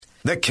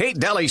The Kate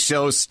Daly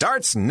Show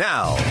starts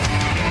now.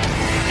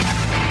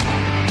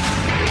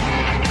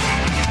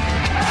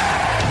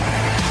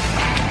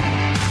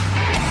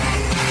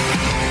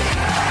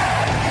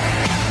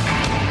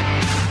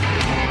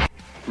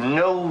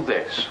 Know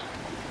this.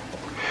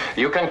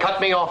 You can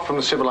cut me off from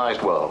the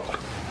civilized world.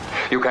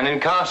 You can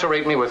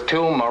incarcerate me with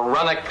 2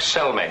 moronic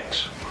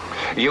cellmates.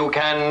 You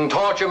can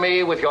torture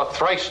me with your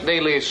thrice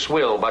daily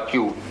swill, but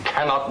you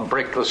cannot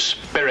break the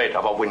spirit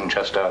of a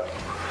Winchester.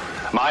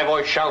 My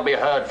voice shall be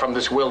heard from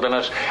this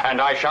wilderness,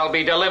 and I shall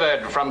be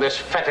delivered from this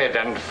fetid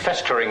and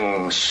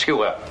festering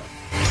sewer.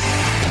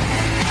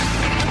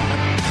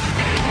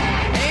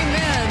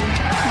 Amen.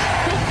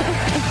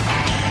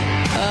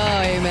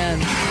 Oh, amen.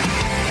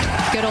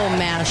 Good old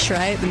MASH,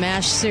 right? The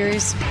MASH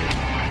series.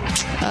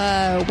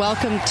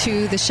 Welcome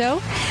to the show.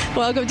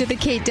 Welcome to the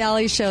Kate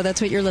Daly Show.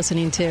 That's what you're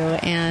listening to.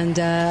 And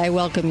I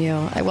welcome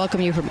you. I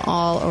welcome you from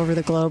all over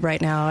the globe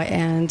right now.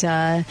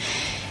 And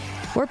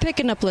we're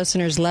picking up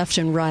listeners left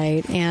and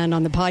right and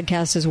on the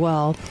podcast as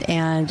well.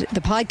 And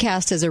the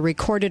podcast is a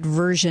recorded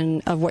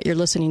version of what you're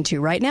listening to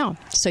right now.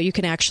 So you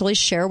can actually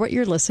share what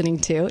you're listening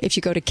to if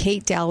you go to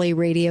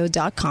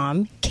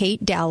KateDalyRadio.com.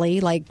 Kate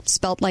Daly, like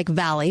spelt like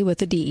Valley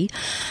with a D.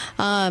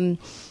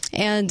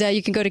 And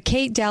you can go to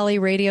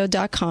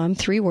KateDalyRadio.com,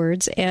 3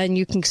 words, and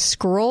you can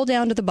scroll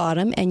down to the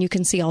bottom and you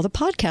can see all the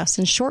podcasts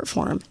in short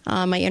form.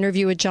 My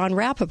interview with John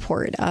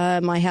Rappaport.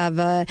 I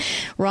have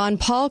Ron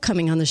Paul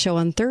coming on the show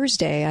on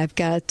Thursday.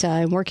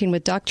 I'm working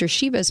with Dr.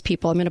 Shiba's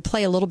people. I'm going to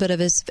play a little bit of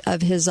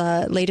his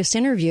latest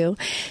interview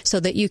so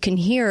that you can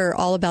hear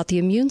all about the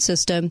immune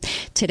system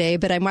today.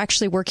 But I'm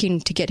actually working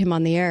to get him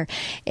on the air.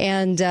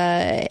 And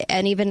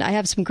even I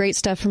have some great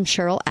stuff from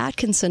Cheryl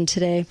Atkinson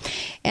today.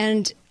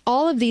 And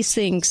all of these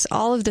things,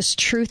 all of this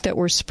truth that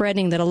we're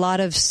spreading, that a lot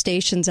of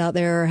stations out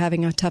there are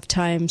having a tough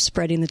time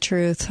spreading the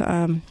truth,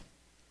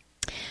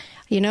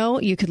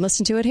 you can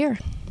listen to it here.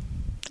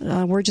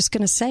 We're just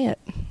going to say it.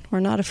 We're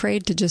not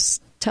afraid to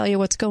just tell you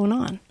what's going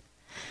on.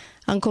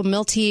 Uncle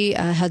Milty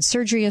had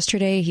surgery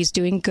yesterday. He's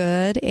doing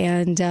good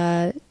and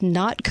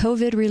not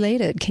COVID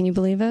related. Can you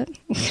believe it?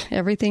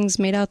 Everything's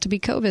made out to be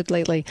COVID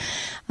lately.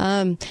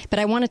 But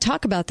I want to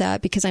talk about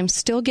that because I'm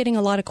still getting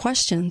a lot of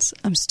questions.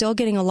 I'm still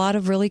getting a lot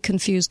of really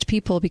confused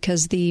people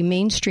because the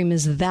mainstream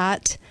is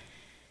that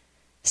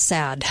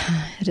sad.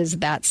 It is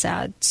that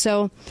sad.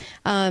 So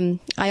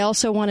I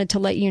also wanted to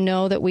let you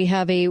know that we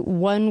have a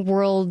One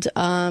World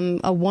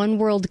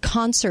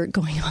concert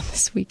going on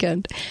this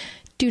weekend.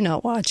 Do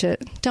not watch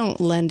it. Don't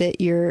lend it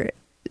your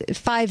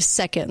 5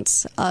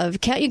 seconds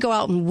of, can't you go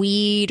out and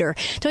weed, or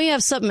don't you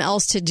have something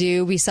else to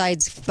do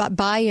besides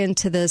buy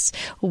into this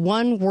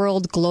one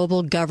world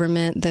global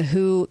government, the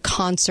WHO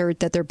concert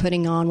that they're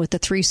putting on with the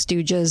 3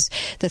 Stooges,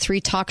 the 3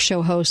 talk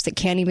show hosts that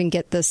can't even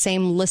get the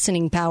same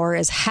listening power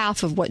as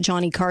half of what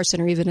Johnny Carson,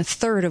 or even a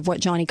third of what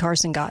Johnny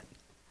Carson got.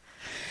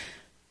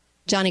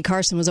 Johnny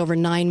Carson was over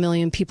 9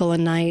 million people a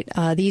night.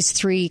 These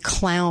 3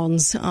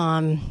 clowns,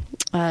 the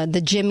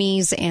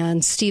Jimmys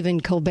and Stephen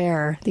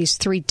Colbert, these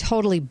 3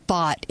 totally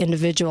bought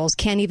individuals,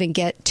 can't even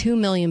get 2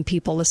 million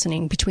people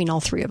listening between all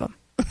 3 of them.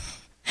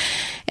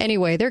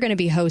 Anyway, they're going to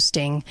be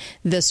hosting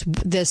this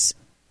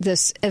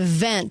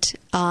event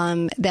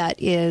that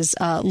is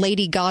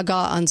Lady Gaga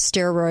on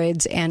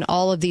steroids and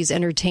all of these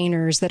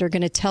entertainers that are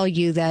going to tell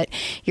you that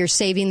you're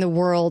saving the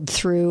world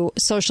through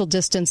social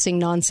distancing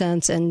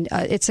nonsense, and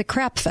it's a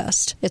crap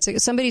fest.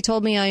 Somebody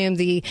told me I am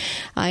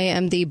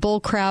the bull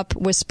crap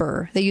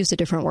whisperer. They used a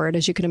different word,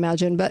 as you can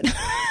imagine, but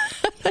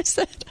I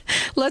said,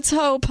 let's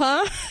hope,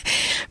 huh?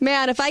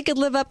 Man, if I could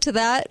live up to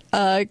that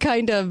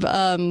kind of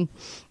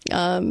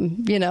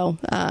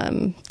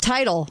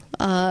title,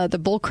 the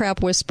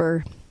bullcrap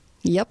whisperer.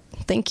 Yep.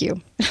 Thank you.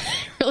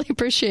 Really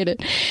appreciate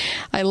it.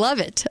 I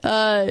love it.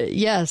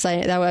 Yes,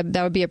 that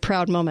would be a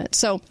proud moment.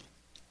 So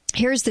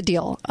here's the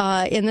deal.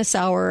 In this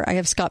hour, I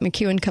have Scott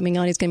McEwen coming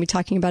on. He's going to be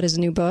talking about his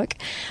new book.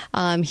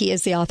 He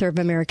is the author of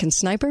American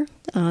Sniper.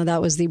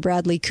 That was the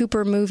Bradley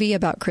Cooper movie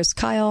about Chris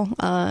Kyle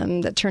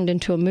that turned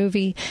into a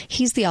movie.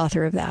 He's the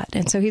author of that.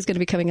 And so he's going to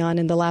be coming on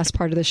in the last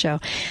part of the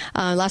show,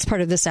 last part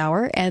of this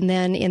hour. And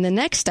then in the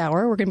next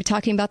hour, we're going to be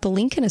talking about the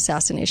Lincoln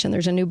assassination.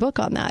 There's a new book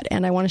on that,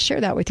 and I want to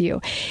share that with you.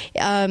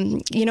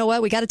 You know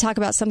what? We got to talk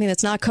about something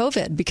that's not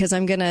COVID, because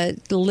I'm going to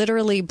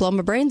literally blow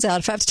my brains out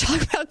if I have to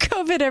talk about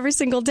COVID every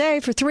single day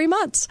for 3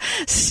 months.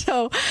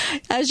 So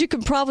as you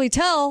can probably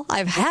tell,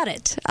 I've had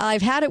it.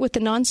 I've had it with the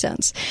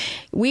nonsense.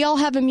 We all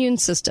have immune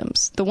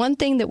systems. The one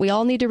thing that we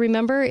all need to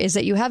remember is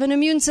that you have an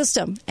immune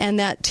system, and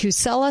that to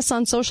sell us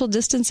on social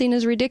distancing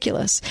is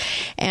ridiculous.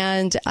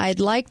 And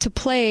I'd like to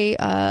play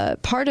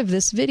part of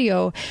this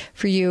video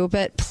for you,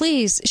 but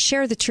please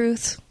share the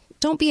truth.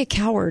 Don't be a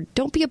coward.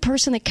 Don't be a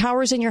person that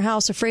cowers in your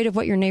house afraid of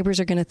what your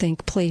neighbors are going to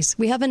think, please.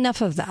 We have enough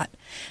of that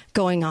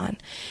going on.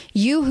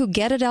 You who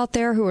get it out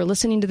there, who are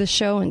listening to the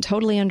show and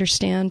totally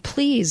understand,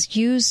 please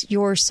use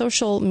your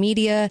social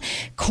media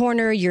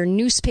corner, your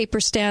newspaper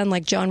stand,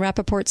 like John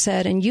Rappaport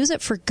said, and use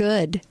it for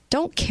good.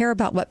 Don't care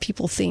about what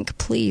people think.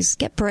 Please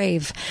get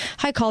brave.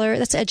 Hi, caller.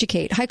 Let's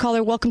educate. Hi,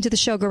 caller. Welcome to the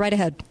show. Go right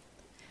ahead.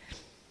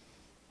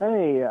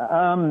 Hey,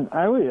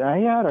 I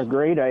had a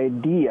great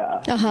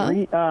idea.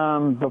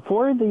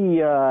 Before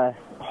the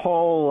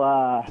whole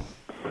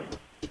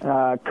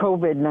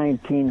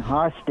COVID-19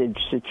 hostage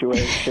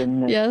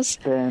situation that's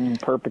been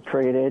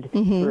perpetrated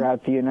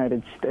throughout the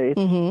United States,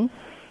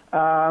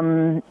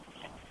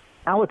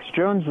 Alex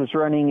Jones was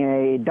running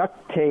a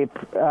duct tape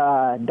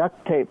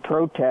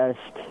protest.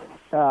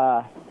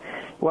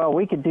 Well,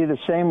 we could do the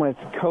same with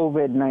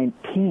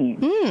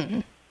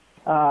COVID-19.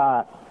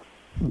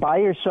 Buy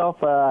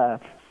yourself a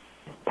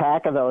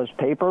pack of those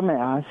paper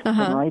masks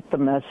and write the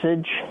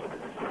message,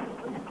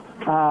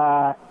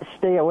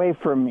 stay away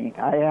from me.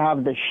 I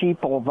have the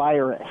sheeple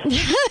virus.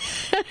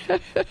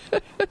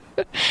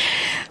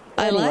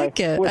 I like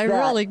it. I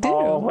really do.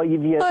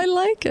 I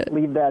like it.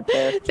 Leave that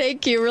there.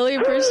 Thank you. Really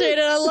appreciate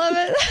it. I love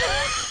it.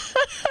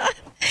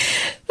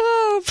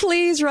 Oh,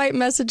 please write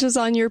messages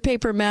on your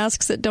paper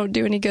masks that don't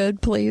do any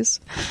good, please.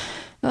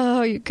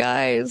 Oh, you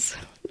guys.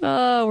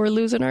 Oh, we're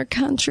losing our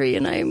country,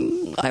 and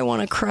I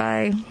want to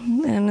cry.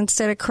 And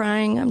instead of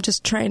crying, I'm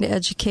just trying to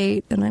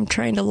educate, and I'm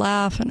trying to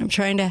laugh, and I'm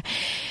trying to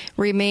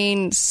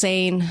remain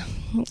sane.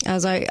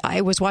 As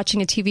I was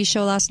watching a TV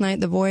show last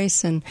night, The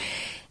Voice, and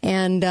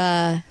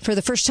for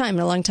the first time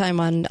in a long time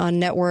on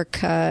network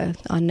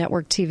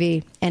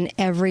TV, and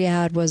every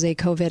ad was a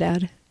COVID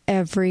ad.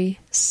 Every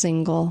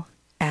single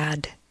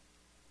ad.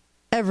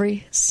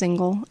 Every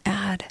single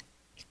ad.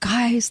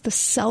 Guys, the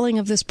selling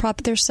of this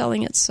they're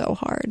selling it so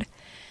hard.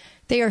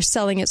 They are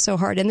selling it so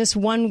hard. And this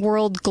one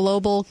world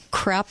global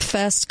crap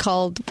fest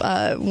called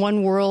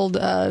One World,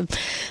 I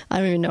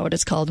don't even know what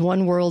it's called,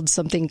 One World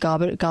something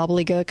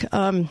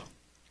gobbledygook.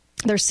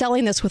 They're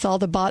selling this with all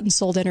the bought and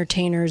sold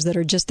entertainers that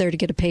are just there to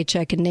get a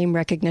paycheck and name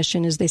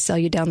recognition as they sell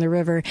you down the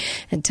river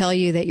and tell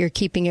you that you're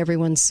keeping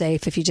everyone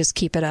safe if you just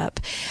keep it up.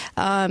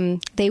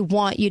 They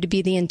want you to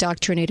be the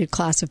indoctrinated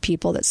class of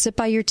people that sit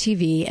by your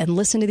TV and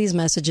listen to these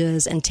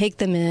messages and take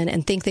them in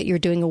and think that you're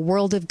doing a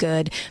world of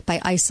good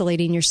by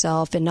isolating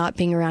yourself and not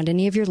being around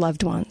any of your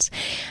loved ones.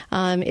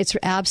 It's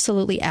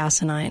absolutely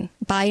asinine.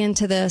 Buy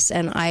into this,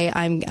 and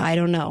I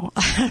don't know.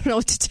 I don't know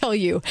what to tell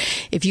you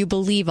if you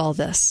believe all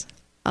this.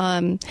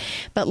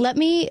 But let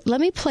me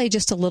play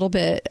just a little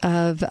bit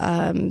of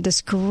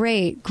this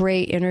great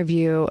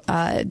interview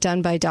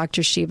done by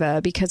Dr.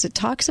 Shiva, because it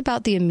talks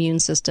about the immune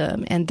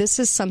system, and this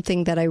is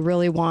something that I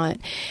really would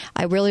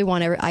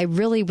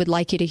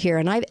like you to hear.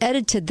 And I've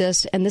edited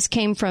this, and this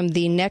came from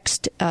the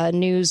Next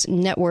News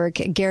Network.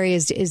 Gary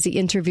is the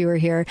interviewer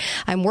here.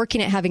 I'm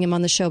working at having him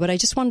on the show, but I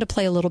just wanted to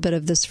play a little bit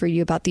of this for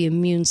you about the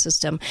immune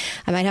system.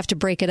 I might have to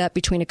break it up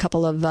between a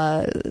couple of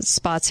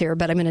spots here,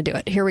 but I'm going to do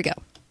it. Here we go.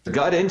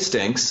 Gut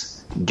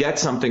instincts get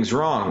something's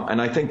wrong.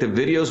 And I think the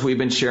videos we've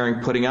been sharing,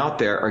 putting out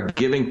there, are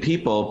giving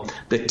people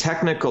the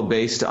technical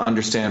base to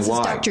understand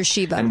why. Dr.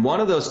 Shiva. And one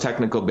of those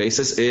technical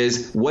bases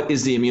is, what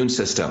is the immune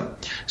system?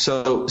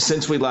 So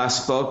since we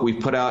last spoke, we've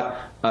put out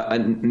a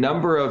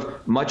number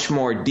of much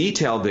more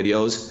detailed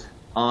videos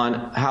on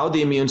how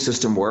the immune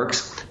system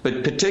works,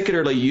 but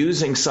particularly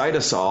using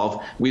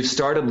Cytosolve, we've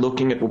started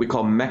looking at what we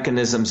call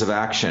mechanisms of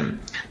action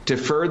to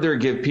further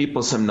give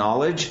people some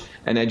knowledge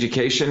and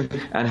education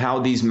on how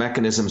these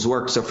mechanisms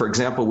work. So, for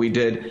example, we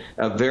did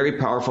a very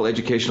powerful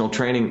educational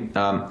training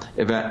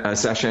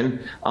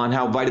session on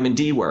how vitamin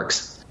D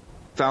works.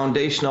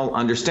 Foundational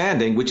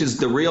understanding, which is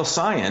the real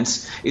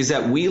science, is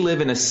that we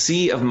live in a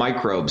sea of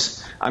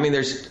microbes. I mean,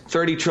 there's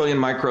 30 trillion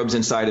microbes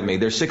inside of me.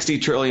 There's 30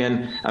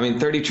 trillion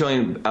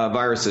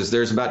viruses.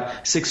 There's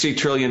about 60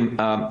 trillion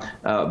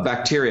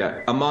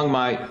bacteria among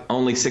my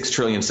only 6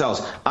 trillion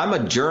cells. I'm a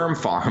germ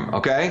farm,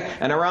 okay?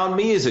 And around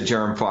me is a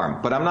germ farm.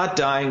 But I'm not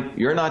dying.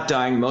 You're not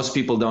dying. Most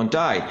people don't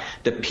die.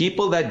 The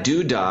people that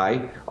do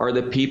die are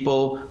the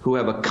people who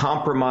have a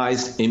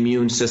compromised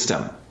immune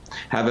system,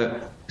 have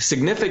a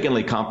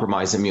significantly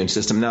compromised immune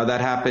system. Now,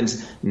 that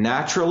happens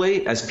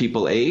naturally as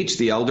people age,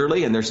 the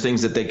elderly, and there's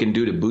things that they can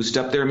do to boost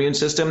up their immune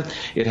system.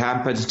 It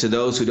happens to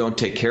those who don't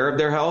take care of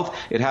their health.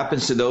 It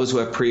happens to those who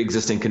have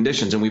pre-existing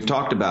conditions, and we've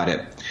talked about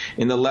it.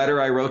 In the letter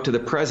I wrote to the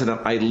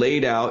president, I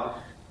laid out,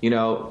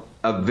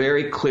 a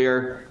very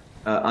clear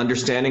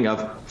understanding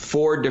of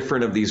 4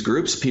 different of these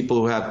groups: people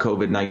who have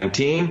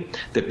COVID-19,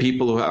 the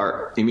people who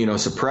are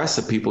immunosuppressed,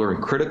 the people who are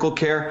in critical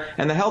care,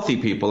 and the healthy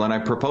people. And I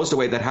proposed a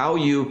way that how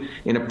you,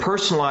 in a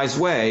personalized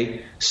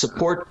way,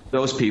 support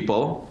those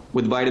people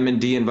with vitamin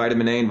D and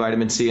vitamin A and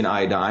vitamin C and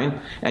iodine,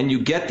 and you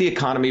get the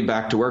economy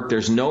back to work.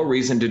 There's no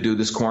reason to do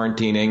this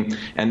quarantining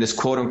and this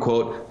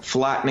quote-unquote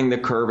flattening the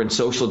curve and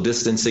social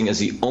distancing as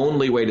the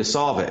only way to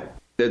solve it.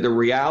 The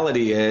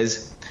reality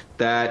is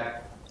that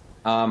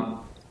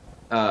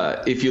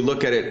if you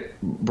look at it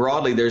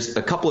broadly, there's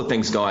a couple of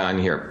things going on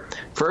here.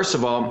 First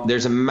of all,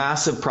 there's a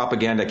massive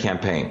propaganda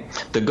campaign.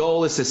 The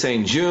goal is to say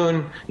in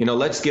June,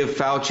 let's give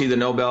Fauci the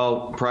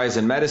Nobel Prize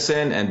in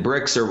Medicine, and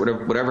Bricks, or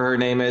whatever her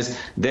name is,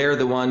 they're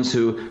the ones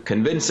who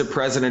convinced the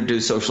president to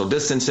do social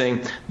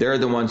distancing. They're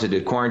the ones who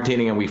did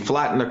quarantining, and we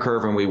flattened the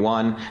curve and we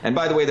won. And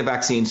by the way, the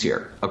vaccine's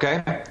here,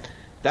 okay?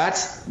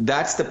 That's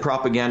the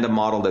propaganda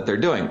model that they're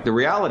doing. The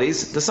reality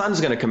is the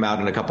sun's going to come out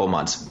in a couple of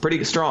months.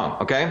 Pretty strong,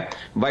 okay?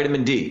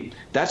 Vitamin D.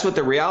 That's what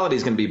the reality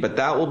is going to be, but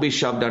that will be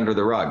shoved under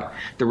the rug.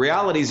 The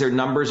reality is their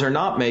numbers are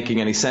not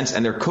making any sense,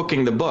 and they're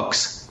cooking the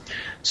books.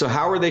 So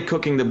how are they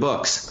cooking the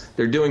books?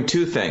 They're doing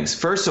two things.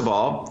 First of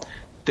all,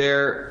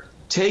 they're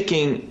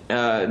taking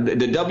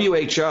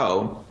the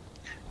WHO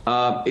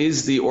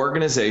is the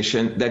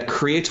organization that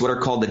creates what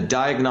are called the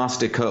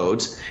diagnostic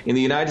codes. In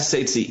the United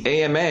States, the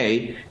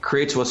AMA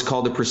creates what's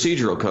called the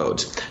procedural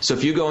codes. So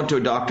if you go into a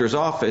doctor's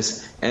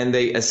office and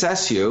they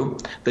assess you,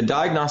 the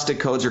diagnostic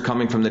codes are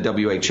coming from the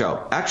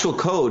WHO, actual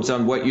codes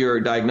on what your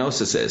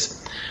diagnosis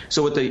is.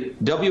 So what the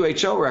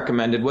WHO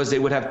recommended was they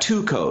would have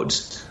two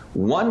codes.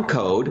 One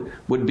code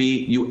would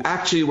be you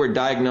actually were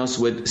diagnosed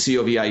with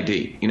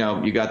COVID. You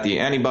know, you got the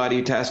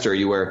antibody test, or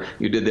you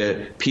did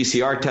the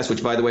PCR test,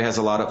 which by the way has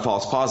a lot of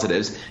false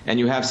positives, and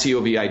you have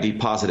COVID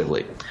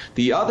positively.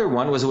 The other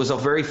one was a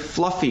very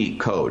fluffy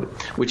code,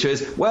 which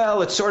is,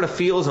 well, it sort of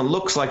feels and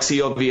looks like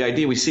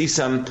COVID. We see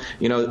some,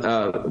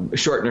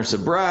 shortness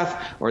of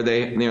breath, or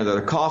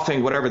they're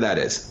coughing, whatever that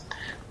is.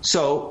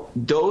 So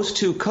those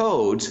two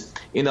codes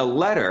in a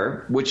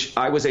letter, which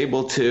I was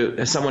able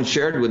to, someone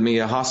shared with me,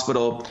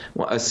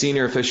 a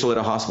senior official at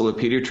a hospital, a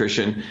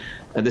pediatrician,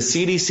 the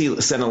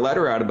CDC sent a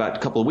letter out about a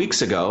couple of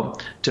weeks ago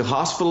to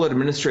hospital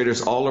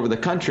administrators all over the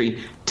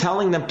country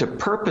telling them to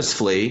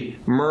purposefully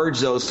merge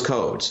those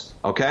codes,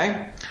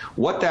 okay?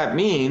 What that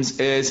means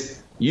is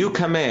you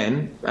come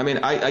in,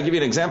 I give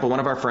you an example. One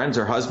of our friends,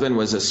 her husband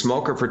was a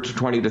smoker for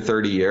 20 to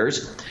 30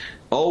 years.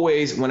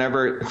 Always,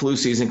 whenever flu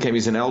season came,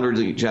 he's an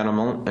elderly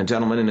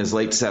gentleman in his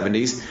late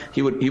 70s.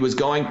 He was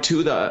going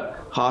to the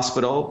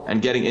hospital and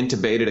getting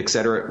intubated, et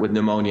cetera, with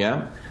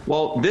pneumonia.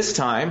 Well, this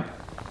time,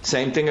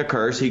 same thing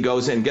occurs. He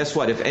goes in. Guess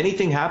what? If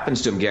anything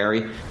happens to him,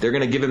 Gary, they're going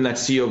to give him that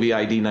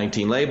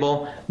COVID-19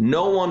 label.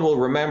 No one will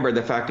remember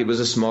the fact he was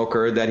a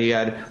smoker, that he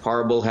had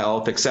horrible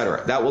health, et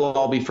cetera. That will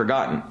all be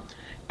forgotten.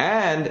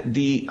 And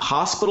the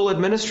hospital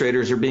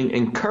administrators are being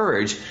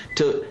encouraged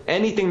to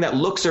anything that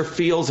looks or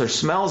feels or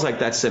smells like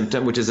that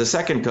symptom, which is the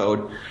second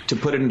code, to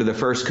put it into the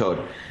first code.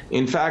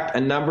 In fact, a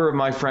number of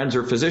my friends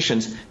are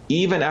physicians.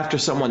 Even after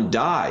someone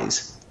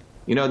dies,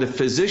 the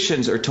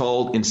physicians are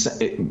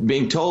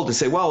being told to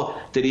say,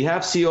 well, did he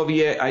have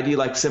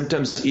COVID-like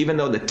symptoms? Even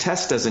though the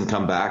test doesn't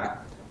come back,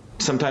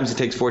 sometimes it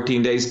takes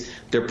 14 days.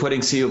 They're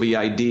putting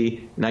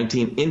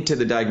COVID-19 into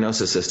the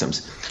diagnosis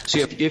systems. So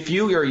if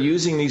you are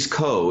using these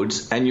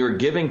codes and you're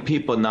giving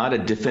people not a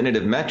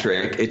definitive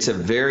metric, it's a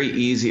very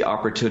easy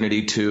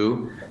opportunity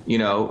to,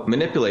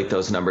 manipulate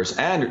those numbers.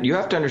 And you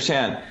have to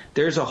understand,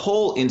 there's a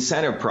whole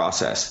incentive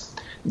process.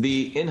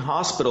 In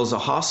hospitals, the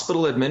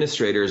hospital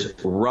administrators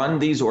run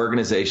these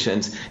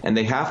organizations, and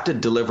they have to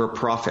deliver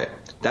profit.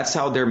 That's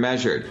how they're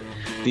measured.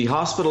 The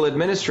hospital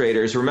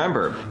administrators,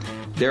 remember,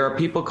 there are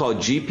people called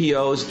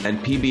GPOs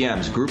and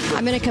PBMs.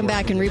 I'm going to come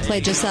back and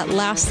replay just that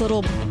last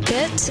little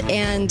bit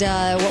and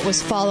what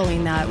was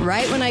following that.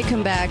 Right when I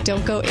come back,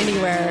 don't go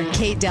anywhere.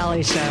 Kate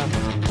Daly Show.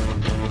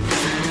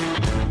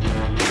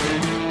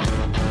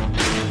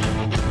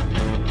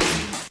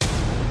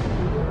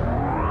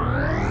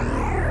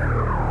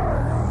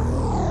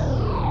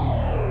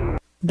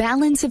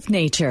 Balance of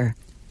Nature.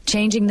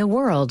 Changing the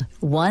world,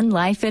 one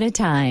life at a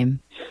time.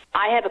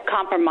 I have a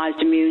compromised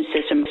immune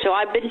system, so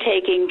I've been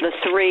taking the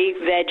 3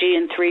 veggie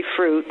and 3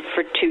 fruit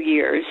for 2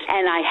 years,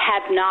 and I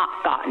have not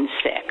gotten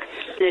sick.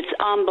 It's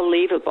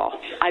unbelievable.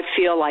 I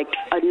feel like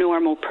a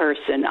normal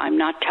person. I'm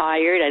not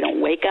tired. I don't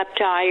wake up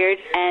tired,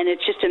 and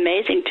it's just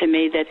amazing to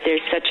me that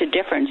there's such a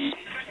difference.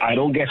 I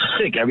don't get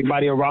sick.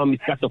 Everybody around me's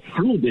got the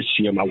flu this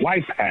year. My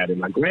wife had it.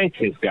 My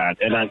grandkids got it.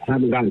 And I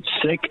haven't gotten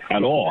sick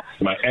at all.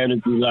 My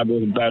energy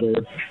level is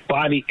better.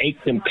 Body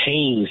aches and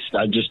pains,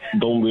 I just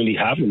don't really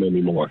have them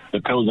anymore. The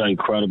pills are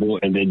incredible,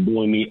 and they're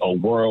doing me a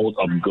world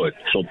of good.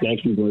 So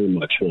thank you very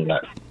much for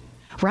that.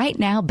 Right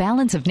now,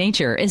 Balance of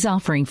Nature is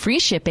offering free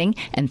shipping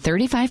and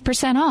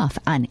 35% off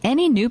on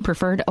any new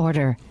preferred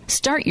order.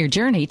 Start your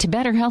journey to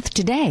better health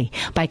today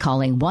by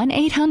calling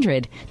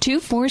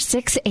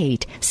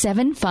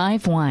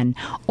 1-800-2468-751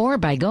 or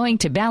by going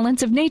to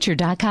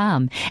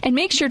balanceofnature.com. And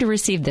make sure to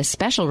receive this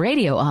special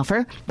radio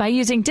offer by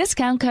using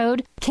discount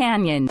code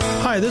CANYON.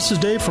 Hi, this is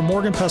Dave from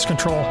Morgan Pest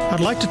Control. I'd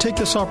like to take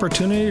this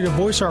opportunity to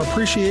voice our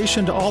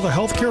appreciation to all the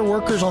healthcare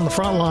workers on the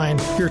front line.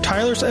 Your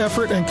tireless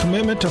effort and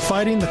commitment to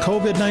fighting the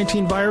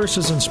COVID-19 virus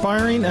is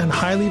inspiring and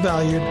highly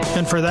valued,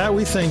 and for that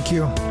we thank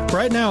you.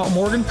 Right now at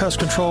Morgan Pest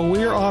Control,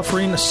 we are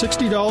offering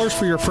 $60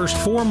 for your first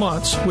 4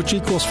 months, which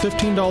equals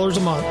 $15 a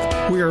month.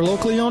 We are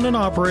locally owned and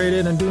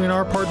operated and doing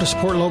our part to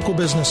support local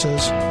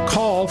businesses.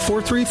 Call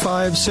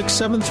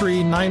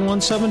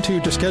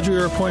 435-673-9172 to schedule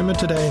your appointment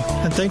today.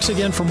 And thanks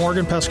again for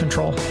Morgan Pest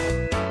Control.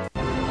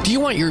 Do you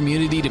want your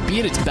immunity to be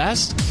at its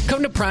best?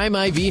 Come to Prime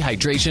IV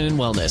Hydration and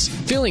Wellness.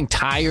 Feeling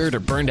tired or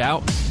burned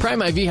out?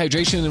 Prime IV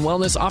Hydration and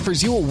Wellness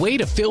offers you a way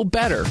to feel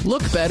better,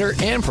 look better,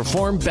 and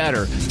perform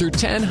better through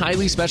 10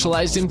 highly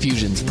specialized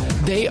infusions.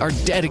 They are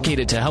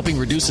dedicated to helping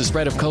reduce the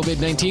spread of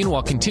COVID-19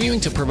 while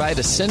continuing to provide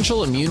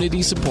essential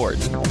immunity support.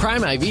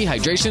 Prime IV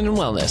Hydration and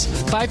Wellness,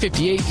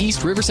 558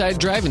 East Riverside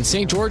Drive in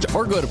St. George,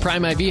 or go to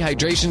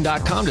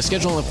primevhydration.com to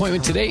schedule an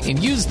appointment today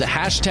and use the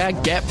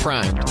hashtag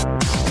GetPrimed.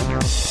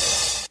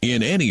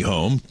 In any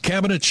home,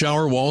 cabinet,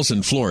 shower walls,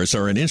 and floors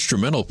are an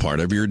instrumental part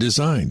of your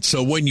design.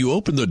 So when you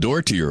open the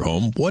door to your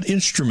home, what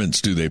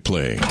instruments do they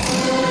play?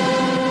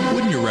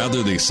 Wouldn't you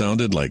rather they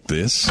sounded like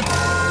this?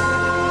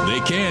 They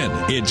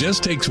can. It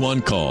just takes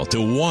one call to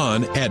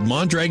Juan at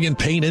Mondragon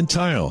Paint and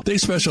Tile. They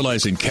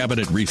specialize in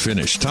cabinet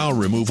refinish, tile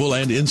removal,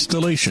 and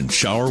installation,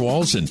 shower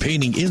walls, and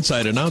painting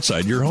inside and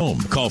outside your home.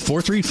 Call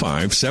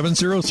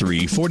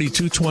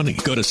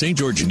 435-703-4220. Go to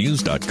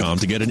stgeorgenews.com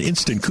to get an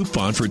instant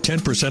coupon for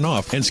 10%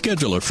 off and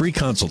schedule a free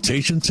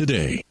consultation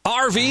today.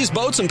 RVs,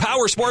 boats, and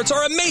power sports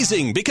are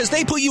amazing because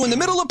they put you in the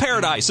middle of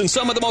paradise in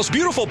some of the most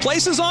beautiful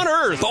places on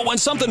Earth. But when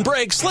something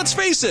breaks, let's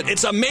face it,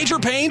 it's a major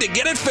pain to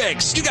get it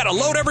fixed. You got to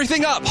load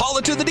everything up, haul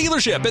it to the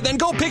dealership, and then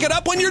go pick it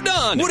up when you're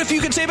done. What if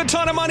you could save a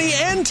ton of money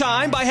and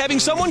time by having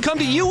someone come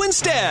to you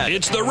instead?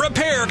 It's the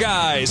Repair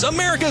Guys,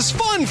 America's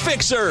fun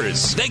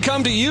fixers. They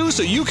come to you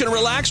so you can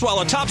relax while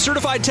a top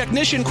certified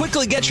technician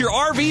quickly gets your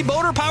RV,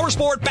 boat, or power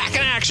sport back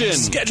in action.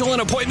 Schedule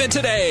an appointment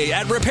today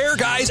at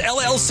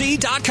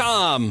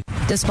RepairGuysLLC.com.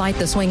 Despite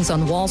the swings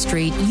on Wall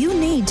Street, you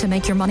need to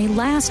make your money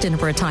last in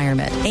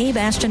retirement. Abe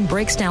Ashton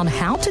breaks down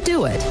how to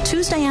do it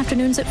Tuesday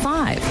afternoons at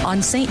 5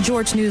 on St.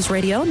 George News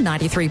Radio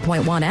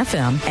 93.1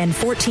 FM and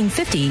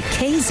 1450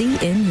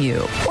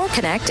 KZNU. Or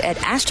connect at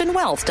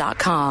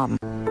AshtonWealth.com.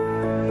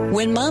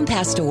 When Mom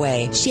passed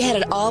away, she had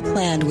it all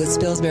planned with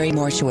Spilsbury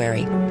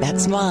Mortuary.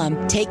 That's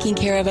Mom taking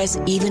care of us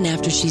even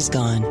after she's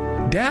gone.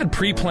 Dad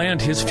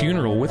pre-planned his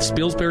funeral with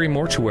Spilsbury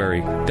Mortuary.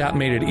 That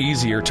made it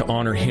easier to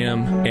honor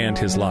him and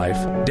his life.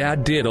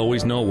 Dad did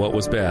always know what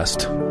was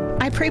best.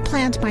 I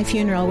pre-planned my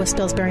funeral with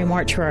Spilsbury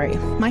Mortuary.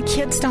 My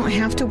kids don't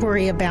have to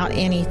worry about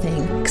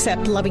anything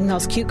except loving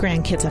those cute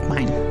grandkids of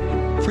mine.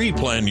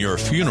 Pre-plan your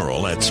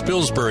funeral at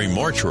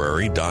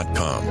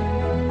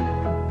SpilsburyMortuary.com.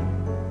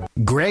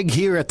 Greg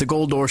here at the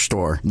Gold Ore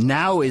Store.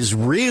 Now is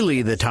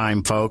really the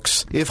time,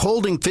 folks. If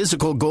holding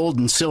physical gold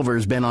and silver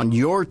has been on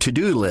your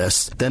to-do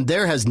list, then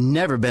there has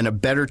never been a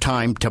better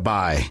time to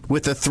buy.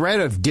 With the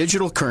threat of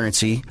digital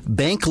currency,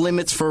 bank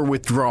limits for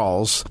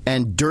withdrawals,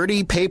 and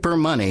dirty paper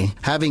money,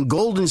 having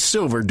gold and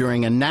silver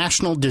during a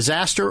national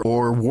disaster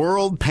or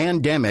world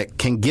pandemic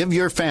can give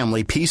your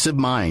family peace of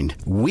mind.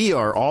 We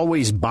are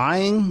always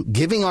buying,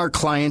 giving our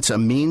clients a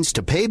means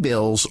to pay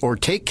bills or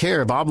take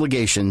care of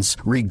obligations,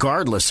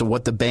 regardless of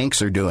what the banks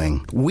are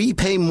doing. We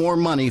pay more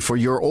money for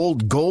your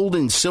old gold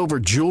and silver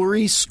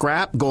jewelry,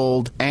 scrap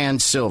gold,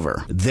 and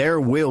silver. There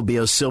will be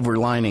a silver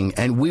lining,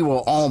 and we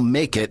will all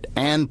make it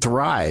and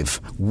thrive.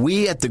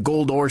 We at the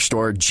Gold Ore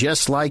Store,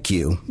 just like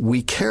you,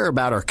 we care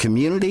about our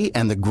community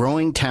and the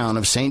growing town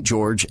of St.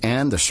 George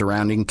and the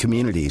surrounding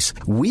communities.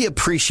 We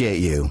appreciate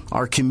you,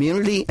 our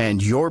community,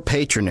 and your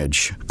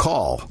patronage.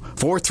 Call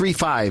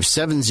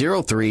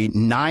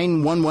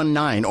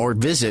 435-703-9119 or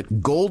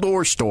visit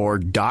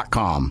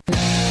goldorestore.com.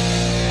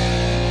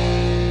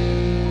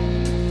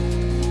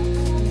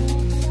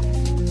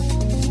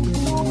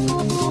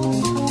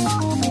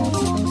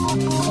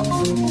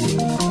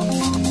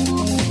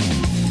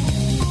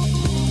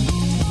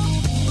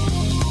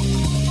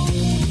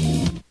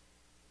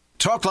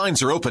 Talk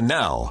lines are open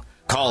now.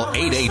 Call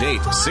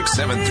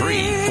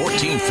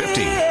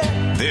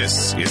 888-673-1450.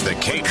 This is the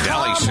Kate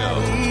Daly Show.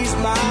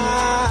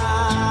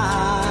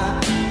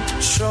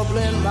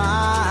 Troubling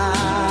mind.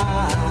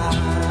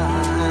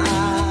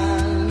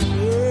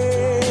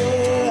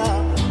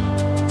 Yeah.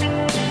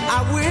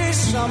 I wish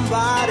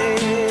somebody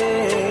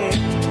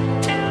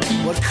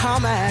would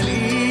come and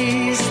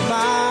ease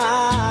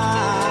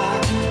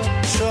my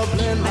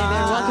troubling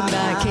mind. Welcome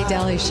back, Kate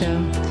Daly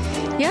Show.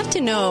 You have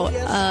to know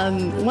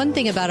one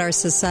thing about our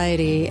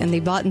society and the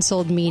bought and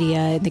sold media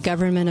and the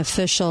government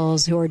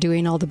officials who are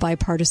doing all the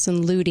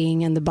bipartisan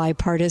looting and the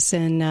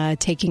bipartisan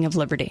taking of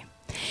liberty.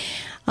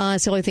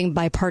 It's the only thing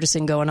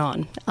bipartisan going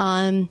on.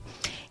 And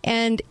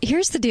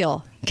here's the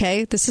deal,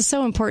 okay? This is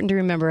so important to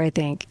remember, I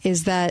think,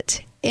 is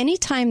that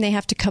anytime they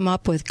have to come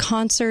up with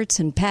concerts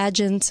and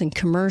pageants and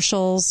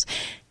commercials,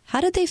 how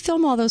did they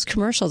film all those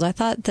commercials? I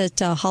thought that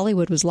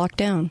Hollywood was locked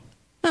down.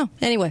 Oh,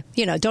 anyway,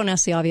 don't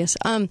ask the obvious.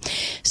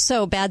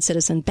 So bad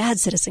citizen,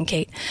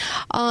 Kate.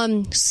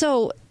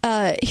 So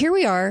here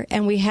we are,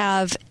 and we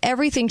have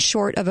everything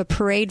short of a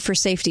parade for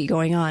safety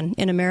going on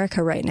in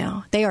America right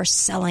now. They are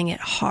selling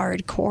it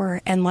hardcore.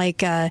 And like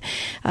John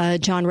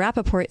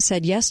Rappaport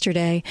said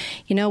yesterday,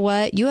 you know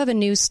what? You have a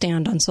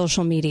newsstand on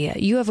social media.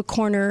 You have a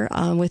corner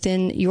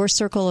within your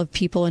circle of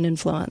people and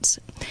influence.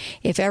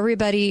 If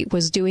everybody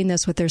was doing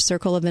this with their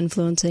circle of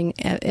influence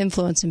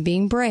and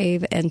being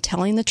brave and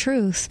telling the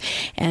truth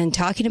and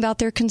talking about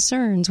their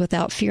concerns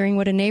without fearing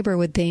what a neighbor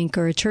would think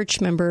or a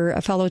church member,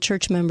 a fellow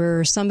church member,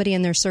 or somebody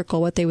in their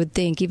circle, what they would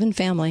think, even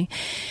family,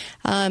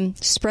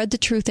 spread the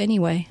truth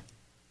anyway,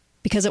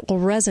 because it will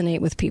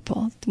resonate with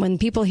people. When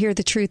people hear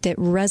the truth, it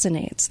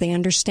resonates. They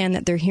understand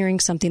that they're hearing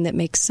something that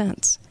makes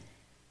sense.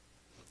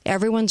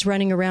 Everyone's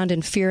running around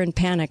in fear and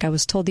panic. I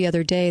was told the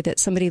other day that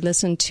somebody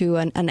listened to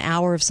an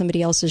hour of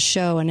somebody else's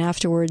show, and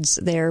afterwards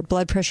their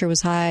blood pressure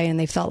was high, and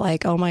they felt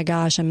like, oh my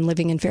gosh, I'm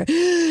living in fear.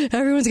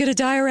 Everyone's going to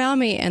die around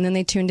me. And then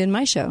they tuned in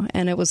my show,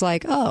 and it was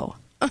like, oh,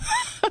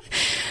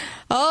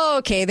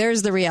 okay,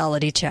 there's the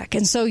reality check.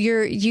 And so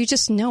you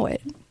just know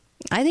it.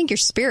 I think your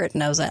spirit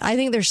knows it. I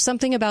think there's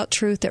something about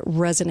truth that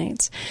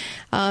resonates.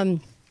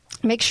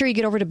 Make sure you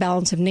get over to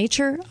Balance of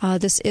Nature.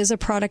 This is a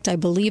product I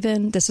believe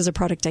in. This is a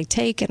product I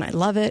take, and I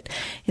love it.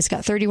 It's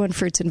got 31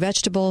 fruits and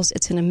vegetables.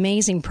 It's an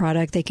amazing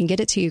product. They can get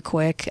it to you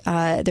quick.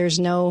 There's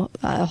no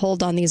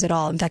hold on these at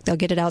all. In fact, they'll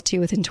get it out to you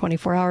within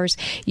 24 hours.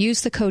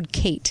 Use the code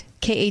KATE.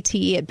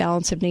 KATE at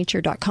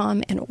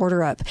balanceofnature.com and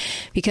order up,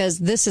 because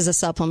this is a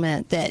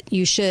supplement that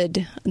you should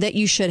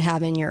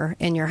have in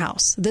your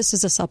house. This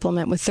is a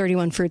supplement with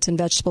 31 fruits and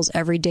vegetables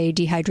every day,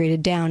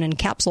 dehydrated down in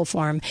capsule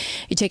form.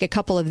 You take a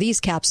couple of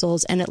these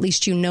capsules, and at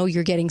least you know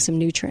you're getting some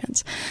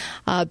nutrients.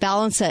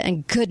 Balance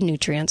and good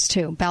nutrients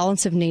too.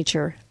 Balance of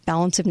Nature,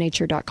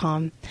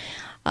 balanceofnature.com.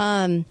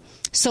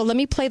 So let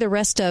me play the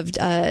rest of,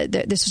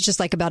 this was just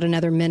like about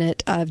another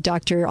minute of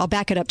I'll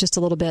back it up just a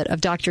little bit,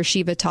 of Dr.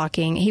 Shiva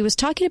talking. He was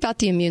talking about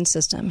the immune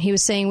system. He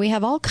was saying we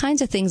have all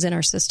kinds of things in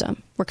our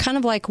system. We're kind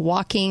of like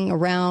walking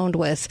around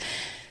with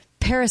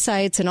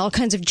parasites and all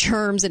kinds of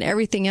germs and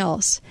everything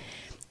else.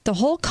 The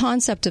whole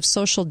concept of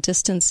social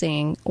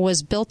distancing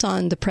was built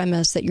on the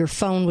premise that your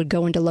phone would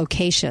go into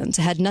locations.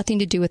 It had nothing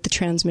to do with the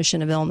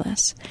transmission of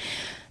illness.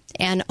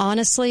 And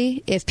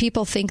honestly, if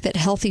people think that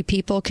healthy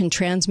people can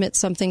transmit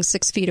something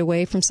 6 feet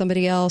away from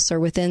somebody else or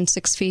within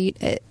 6 feet,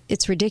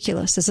 it's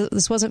ridiculous.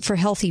 This wasn't for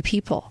healthy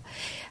people.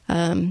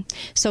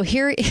 So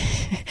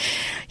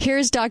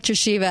here's Dr.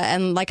 Shiva.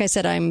 And like I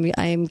said,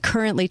 I'm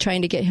currently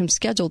trying to get him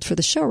scheduled for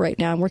the show right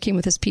now. I'm working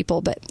with his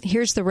people. But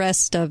here's the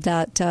rest of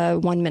that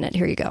 1 minute.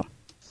 Here you go.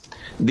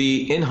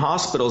 In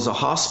hospitals, the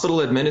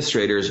hospital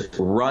administrators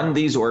run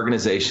these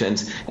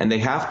organizations, and they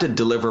have to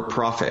deliver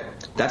profit.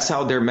 That's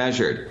how they're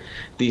measured.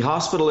 The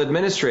hospital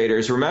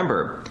administrators,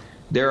 remember,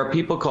 there are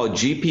people called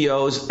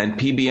GPOs and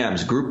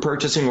PBMs, group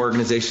purchasing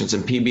organizations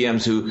and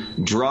PBMs, who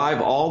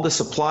drive all the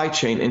supply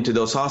chain into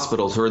those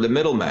hospitals, who are the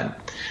middlemen.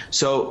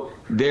 So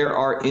there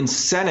are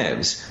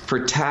incentives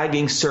for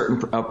tagging certain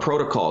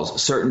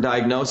protocols, certain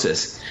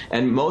diagnosis,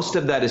 and most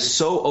of that is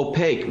so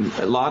opaque,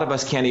 a lot of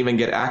us can't even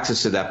get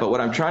access to that. But what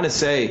I'm trying to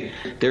say,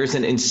 there's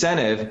an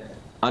incentive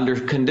under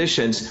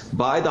conditions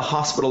by the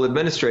hospital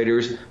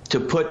administrators to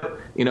put,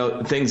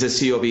 things as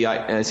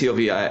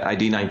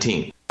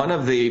COVID-19. One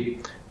of the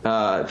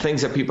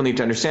things that people need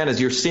to understand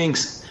is you're seeing,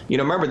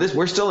 remember this,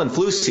 we're still in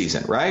flu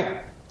season,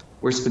 right?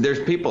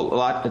 There's people,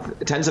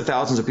 tens of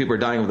thousands of people are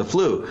dying of the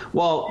flu.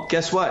 Well,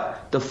 guess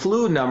what? The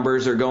flu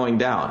numbers are going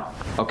down,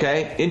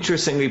 okay?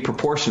 Interestingly,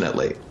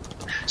 proportionately.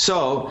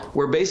 So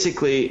we're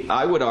basically,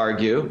 I would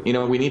argue,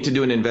 we need to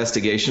do an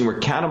investigation. We're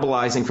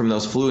cannibalizing from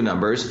those flu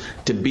numbers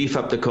to beef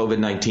up the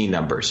COVID-19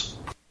 numbers.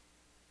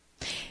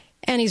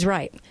 And he's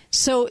right.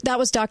 So that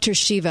was Dr.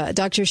 Shiva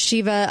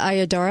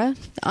Ayyadurai,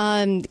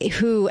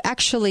 who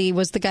actually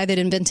was the guy that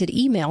invented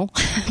email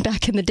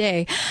back in the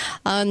day.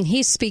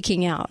 He's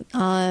speaking out.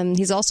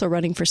 He's also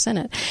running for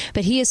Senate.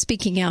 But he is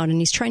speaking out, and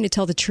he's trying to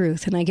tell the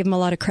truth, and I give him a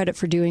lot of credit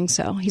for doing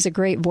so. He's a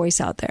great voice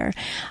out there.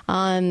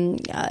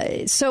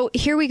 So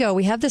here we go.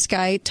 We have this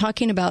guy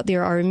talking about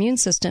our immune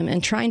system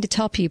and trying to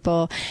tell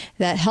people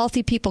that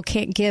healthy people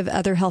can't give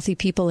other healthy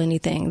people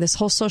anything. This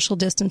whole social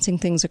distancing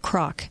thing's a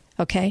crock.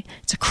 Okay,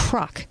 it's a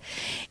crock,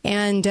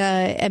 and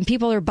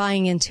people are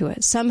buying into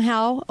it.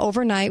 Somehow,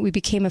 overnight, we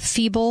became a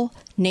feeble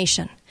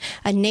nation,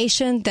 a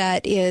nation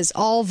that is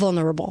all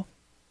vulnerable.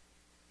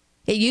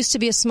 It used to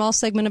be a small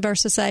segment of our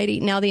society.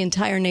 Now the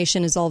entire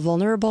nation is all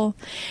vulnerable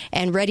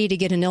and ready to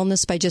get an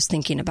illness by just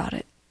thinking about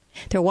it.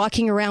 They're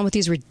walking around with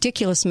these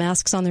ridiculous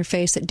masks on their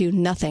face that do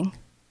nothing.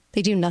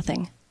 They do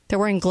nothing. They're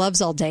wearing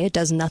gloves all day. It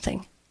does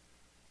nothing.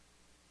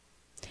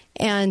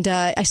 And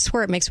I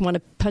swear it makes me want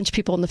to punch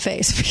people in the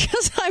face,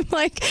 because I'm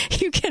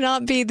like, you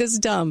cannot be this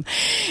dumb.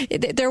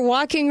 They're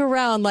walking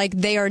around like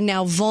they are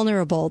now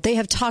vulnerable. They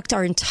have talked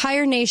our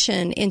entire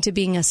nation into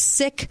being a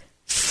sick,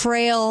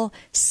 frail,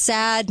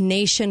 sad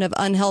nation of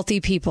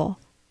unhealthy people.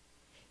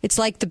 It's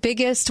like the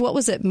biggest, what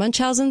was it,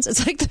 Munchausen's?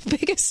 It's like the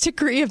biggest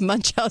degree of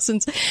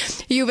Munchausen's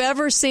you've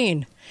ever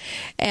seen.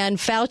 And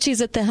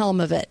Fauci's at the helm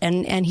of it.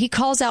 And he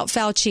calls out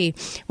Fauci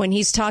when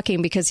he's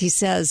talking because he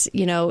says,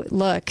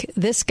 look,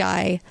 this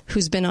guy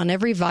who's been on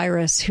every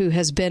virus, who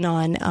has been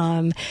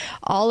on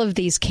all of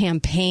these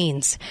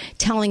campaigns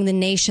telling the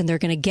nation they're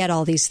going to get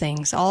all these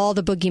things, all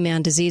the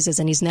boogeyman diseases,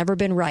 and he's never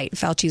been right.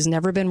 Fauci's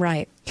never been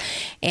right.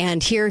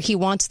 And here he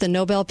wants the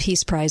Nobel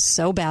Peace Prize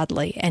so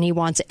badly. And he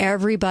wants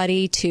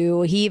everybody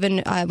to, he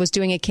even was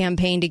doing a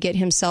campaign to get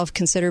himself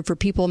considered for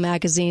People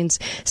Magazine's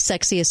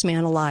Sexiest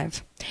Man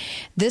Alive.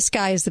 This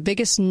guy is the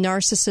biggest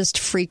narcissist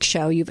freak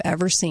show you've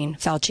ever seen,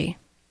 Fauci.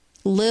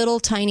 Little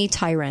tiny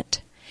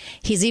tyrant.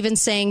 He's even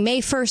saying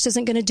May 1st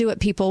isn't going to do it,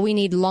 people. We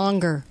need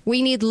longer.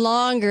 We need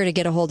longer to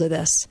get a hold of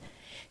this.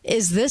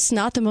 Is this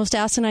not the most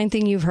asinine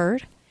thing you've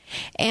heard?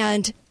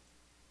 And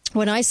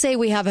when I say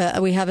we have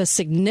a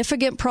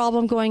significant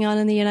problem going on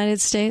in the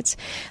United States,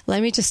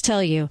 let me just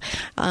tell you,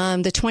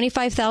 the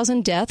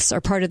 25,000 deaths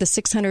are part of the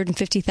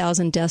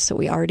 650,000 deaths that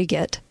we already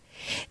get.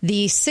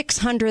 The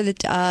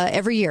 600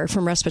 every year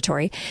from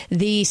respiratory,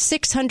 the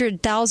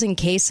 600,000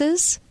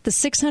 cases,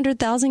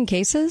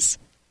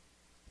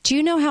 do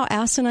you know how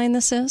asinine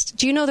this is?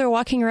 Do you know they're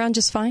walking around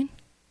just fine?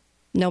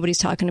 Nobody's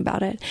talking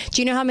about it.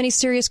 Do you know how many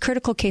serious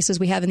critical cases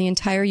we have in the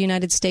entire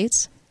United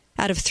States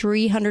out of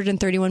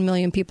 331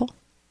 million people?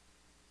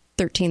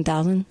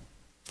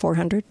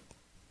 13,400.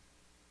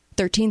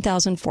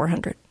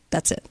 13,400.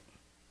 That's it.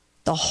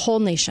 The whole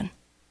nation.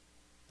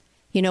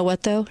 You know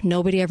what, though?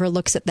 Nobody ever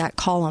looks at that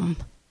column.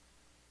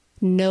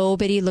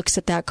 Nobody looks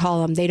at that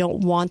column. They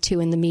don't want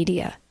to in the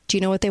media. Do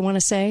you know what they want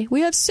to say?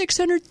 We have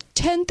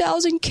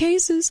 610,000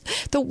 cases.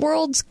 The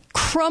world's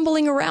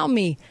crumbling around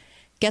me.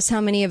 Guess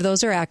how many of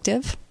those are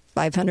active?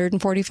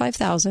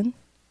 545,000.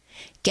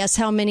 Guess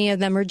how many of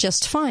them are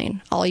just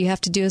fine? All you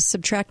have to do is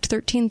subtract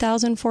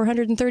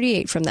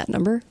 13,438 from that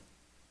number.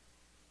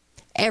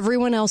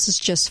 Everyone else is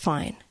just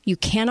fine. You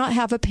cannot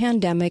have a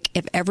pandemic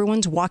if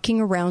everyone's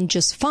walking around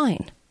just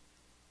fine.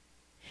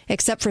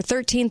 Except for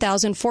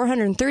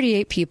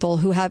 13,438 people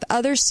who have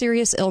other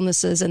serious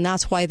illnesses, and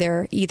that's why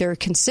they're either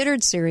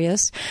considered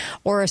serious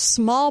or a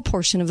small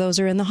portion of those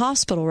are in the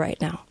hospital right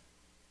now.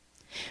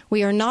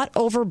 We are not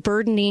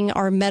overburdening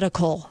our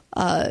medical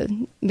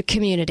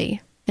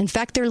community. In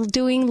fact, they're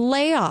doing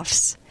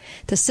layoffs.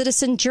 The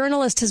Citizen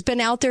Journalist has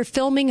been out there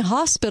filming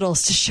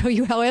hospitals to show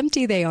you how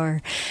empty they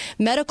are.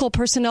 Medical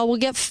personnel will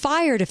get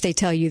fired if they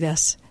tell you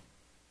this.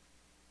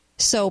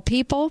 So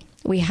people,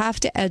 we have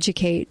to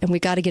educate, and we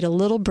got to get a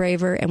little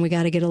braver, and we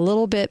got to get a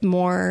little bit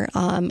more,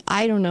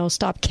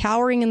 stop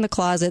cowering in the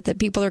closet that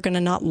people are going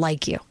to not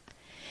like you.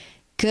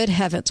 Good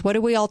heavens, what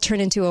do we all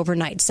turn into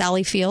overnight?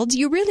 Sally Fields,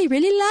 you really,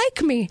 really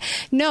like me.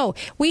 No,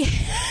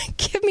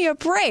 give me a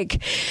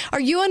break. Are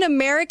you an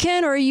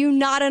American or are you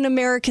not an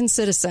American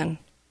citizen?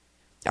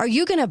 Are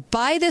you going to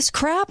buy this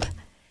crap?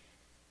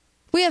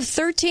 We have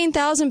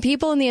 13,000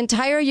 people in the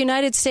entire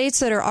United States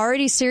that are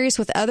already serious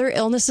with other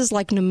illnesses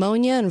like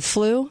pneumonia and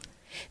flu.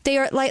 They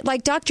are,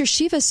 like Dr.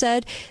 Shiva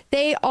said,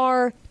 they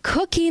are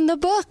cooking the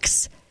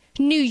books.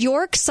 New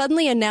York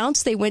suddenly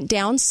announced they went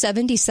down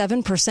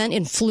 77%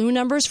 in flu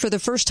numbers for the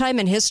first time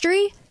in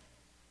history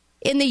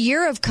in the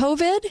year of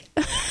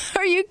COVID.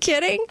 Are you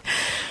kidding?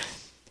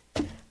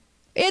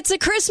 It's a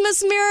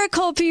Christmas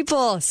miracle,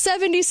 people.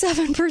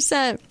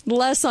 77%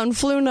 less on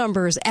flu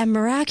numbers. And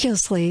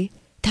miraculously,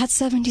 that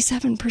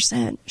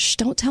 77%,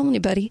 don't tell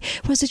anybody,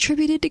 was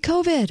attributed to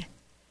COVID.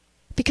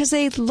 Because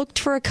they looked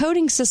for a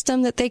coding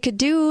system that they could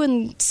do,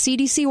 and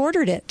CDC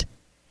ordered it.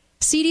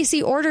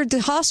 CDC ordered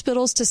the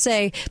hospitals to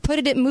say,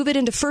 move it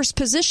into first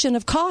position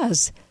of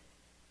cause.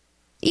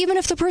 Even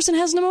if the person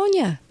has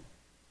pneumonia.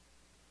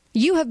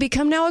 You have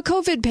become now a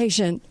COVID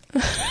patient.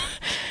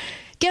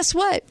 Guess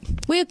what?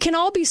 We can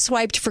all be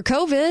swiped for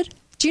COVID.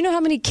 Do you know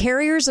how many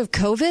carriers of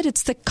COVID?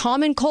 It's the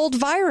common cold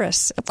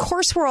virus. Of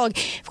course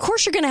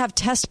you're going to have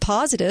test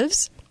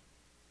positives.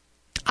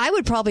 I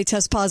would probably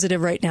test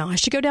positive right now. I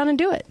should go down and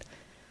do it.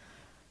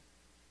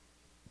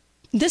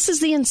 This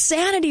is the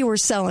insanity we're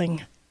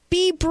selling.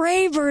 Be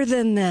braver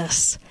than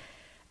this.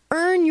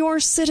 Earn your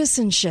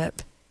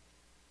citizenship.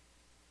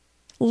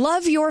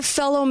 Love your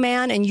fellow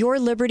man and your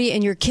liberty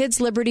and your kids'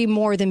 liberty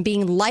more than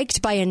being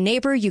liked by a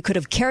neighbor you could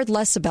have cared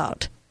less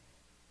about.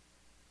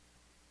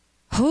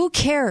 Who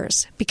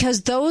cares?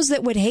 Because those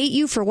that would hate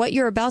you for what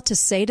you're about to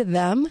say to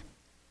them,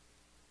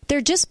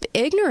 they're just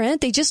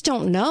ignorant. They just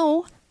don't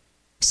know.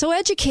 So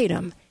educate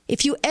them.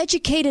 If you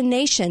educate a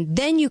nation,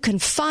 then you can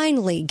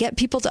finally get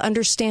people to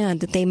understand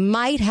that they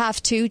might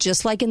have to,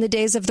 just like in the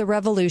days of the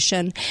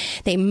revolution,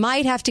 they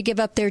might have to give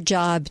up their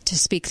job to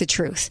speak the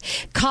truth.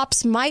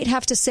 Cops might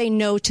have to say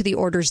no to the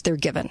orders they're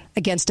given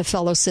against a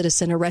fellow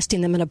citizen,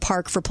 arresting them in a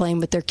park for playing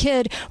with their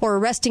kid, or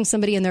arresting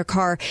somebody in their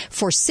car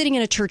for sitting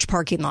in a church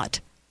parking lot.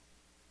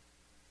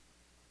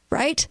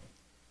 Right?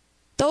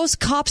 Those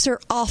cops are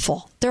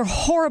awful. They're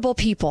horrible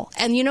people.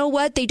 And you know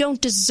what? They don't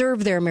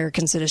deserve their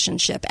American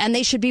citizenship. And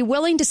they should be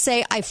willing to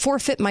say, I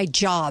forfeit my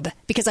job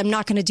because I'm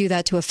not going to do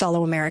that to a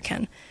fellow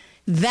American.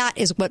 That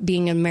is what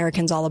being an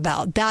American is all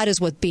about. That is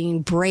what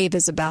being brave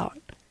is about.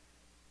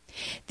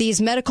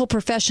 These medical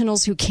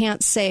professionals who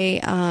can't say,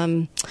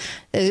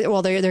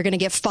 they're going to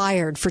get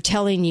fired for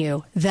telling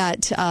you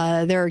that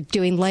they're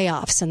doing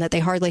layoffs and that they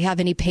hardly have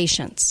any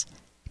patients.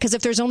 Because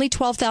if there's only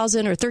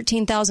 12,000 or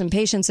 13,000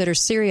 patients that are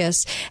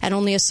serious and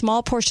only a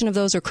small portion of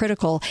those are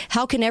critical,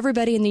 how can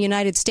everybody in the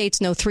United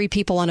States know 3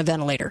 people on a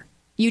ventilator?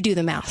 You do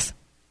the math.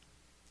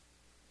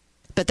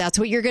 But that's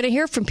what you're going to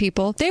hear from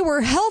people. They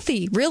were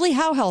healthy. Really,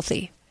 how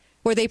healthy?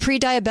 Were they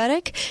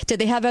pre-diabetic? Did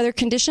they have other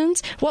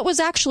conditions? What was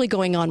actually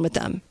going on with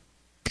them?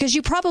 Because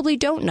you probably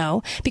don't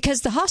know,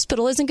 because the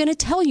hospital isn't going to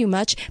tell you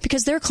much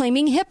because they're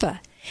claiming HIPAA.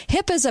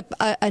 HIPAA is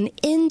an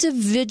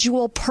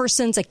individual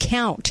person's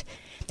account.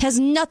 It has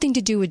nothing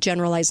to do with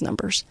generalized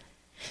numbers.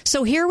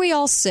 So here we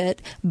all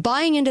sit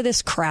buying into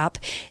this crap,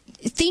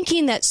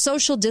 thinking that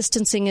social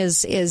distancing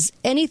is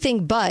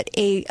anything but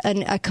a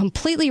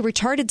completely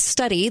retarded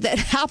study that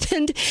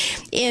happened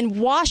in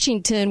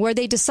Washington, where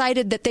they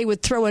decided that they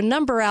would throw a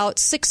number out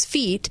 6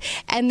 feet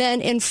and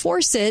then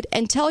enforce it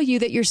and tell you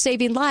that you're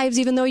saving lives,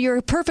 even though you're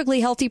a perfectly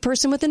healthy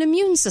person with an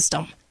immune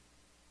system.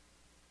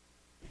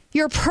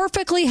 You're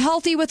perfectly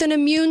healthy with an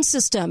immune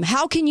system.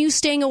 How can you,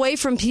 staying away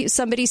from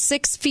somebody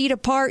 6 feet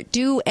apart,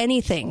 do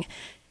anything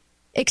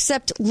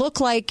except look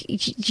like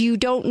you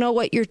don't know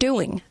what you're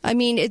doing? I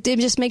mean, it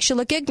just makes you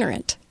look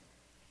ignorant.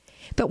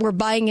 But we're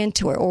buying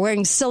into it. We're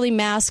wearing silly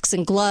masks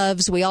and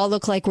gloves. We all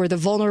look like we're the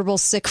vulnerable,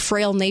 sick,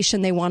 frail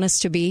nation they want us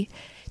to be.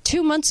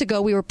 2 months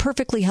ago, we were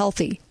perfectly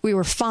healthy. We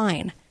were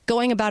fine,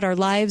 going about our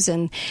lives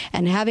and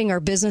having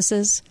our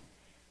businesses.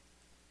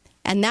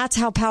 And that's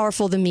how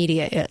powerful the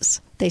media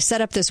is. They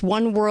set up this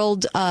one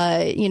world,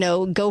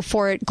 go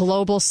for it,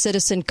 global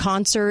citizen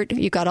concert.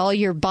 You've got all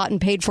your bought and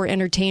paid for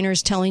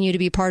entertainers telling you to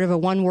be part of a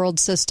one world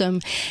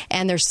system.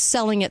 And they're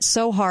selling it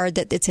so hard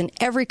that it's in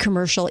every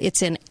commercial.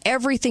 It's in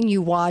everything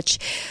you watch.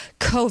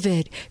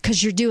 COVID,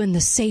 because you're doing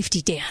the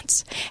safety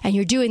dance. And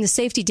you're doing the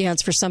safety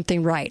dance for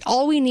something right.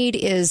 All we need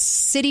is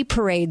city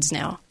parades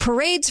now.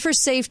 Parades for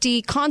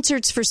safety,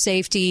 concerts for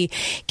safety.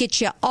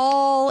 Get you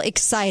all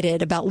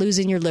excited about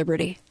losing your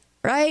liberty.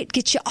 Right?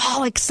 Get you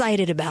all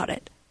excited about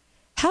it.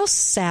 How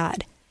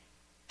sad.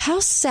 How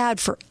sad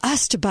for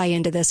us to buy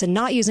into this and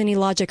not use any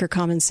logic or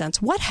common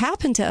sense. What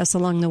happened to us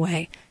along the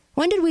way?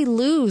 When did we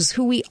lose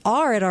who we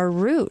are at our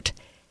root?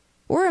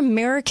 We're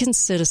American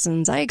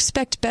citizens. I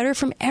expect better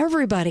from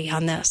everybody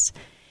on this.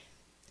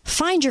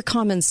 Find your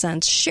common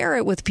sense. Share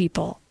it with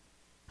people.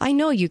 I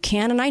know you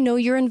can, and I know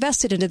you're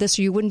invested into this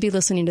or you wouldn't be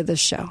listening to this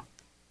show.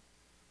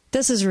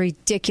 This is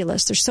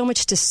ridiculous. There's so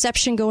much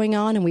deception going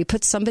on, and we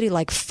put somebody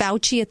like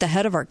Fauci at the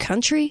head of our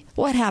country?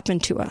 What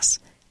happened to us?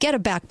 Get a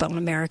backbone,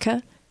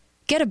 America.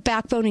 Get a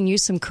backbone and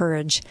use some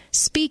courage.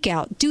 Speak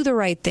out. Do the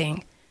right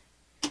thing.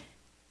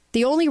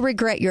 The only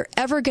regret you're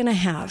ever going to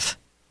have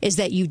is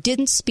that you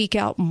didn't speak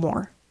out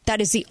more. That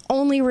is the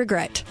only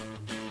regret.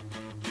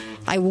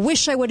 I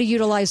wish I would have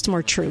utilized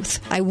more truth.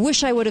 I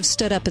wish I would have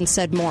stood up and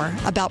said more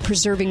about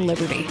preserving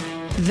liberty.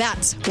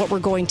 That's what we're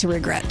going to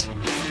regret.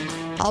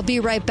 I'll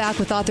be right back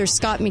with author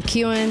Scott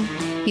McEwen.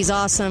 He's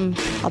awesome.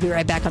 I'll be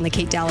right back on The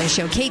Kate Daly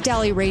Show.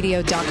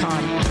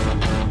 KateDalyRadio.com.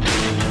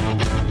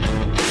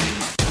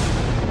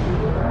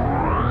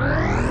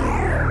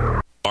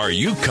 Are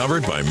you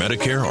covered by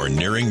Medicare or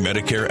nearing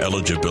Medicare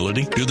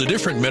eligibility? Do the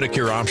different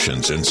Medicare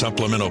options and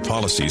supplemental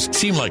policies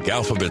seem like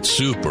alphabet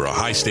soup or a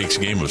high-stakes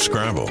game of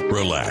Scrabble?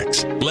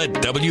 Relax. Let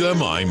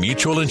WMI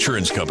Mutual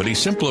Insurance Company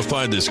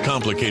simplify this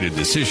complicated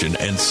decision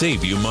and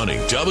save you money.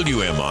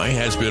 WMI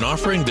has been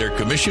offering their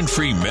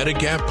commission-free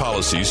Medigap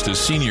policies to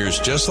seniors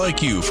just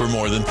like you for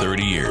more than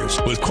 30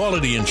 years, with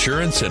quality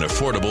insurance and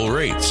affordable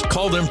rates.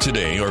 Call them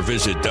today or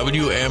visit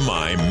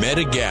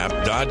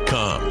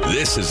WMIMedigap.com.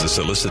 This is a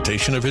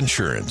solicitation of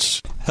insurance.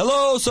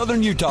 Hello,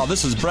 Southern Utah.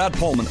 This is Brad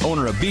Pullman,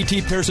 owner of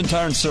BT Pearson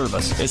Tire and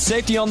Service. Is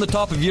safety on the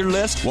top of your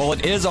list? Well,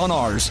 it is on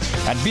ours.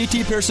 At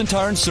BT Pearson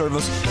Tire and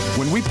Service,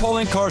 when we pull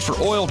in cars for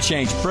oil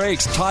change,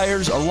 brakes,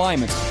 tires,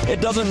 alignments,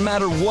 it doesn't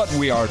matter what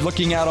we are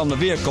looking at on the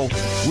vehicle.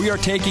 We are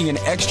taking an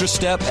extra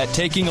step at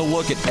taking a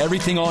look at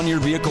everything on your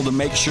vehicle to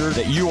make sure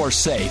that you are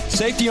safe.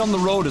 Safety on the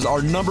road is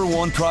our number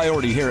one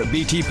priority here at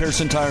BT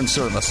Pearson Tire and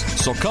Service.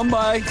 So come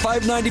by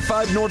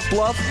 595 North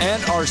Bluff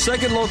and our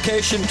second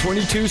location,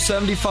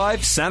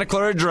 2275 Santa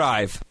Clara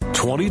Drive.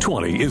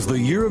 2020 is the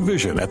year of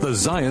vision at the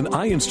Zion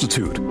Eye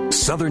Institute,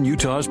 Southern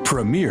Utah's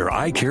premier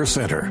eye care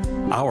center.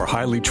 Our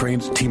highly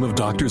trained team of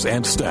doctors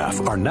and staff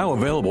are now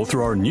available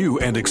through our new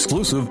and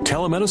exclusive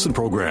telemedicine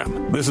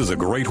program. This is a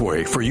great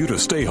way for you to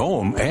stay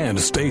home and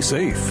stay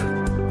safe.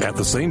 At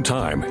the same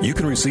time, you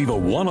can receive a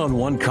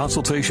one-on-one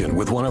consultation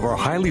with one of our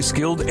highly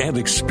skilled and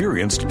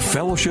experienced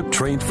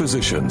fellowship-trained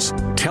physicians.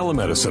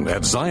 Telemedicine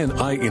at Zion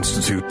Eye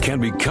Institute can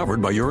be covered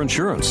by your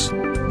insurance.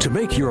 To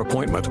make your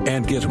appointment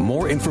and get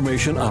more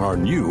information on our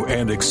new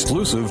and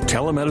exclusive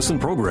telemedicine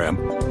program,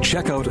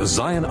 check out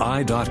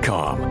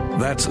ZionEye.com.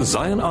 That's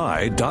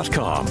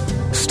ZionEye.com.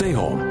 Stay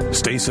home,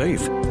 stay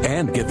safe,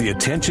 and get the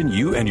attention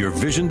you and your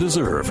vision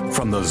deserve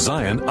from the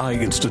Zion Eye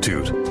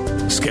Institute.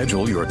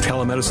 Schedule your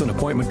telemedicine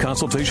appointment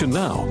consultation consultation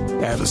now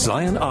at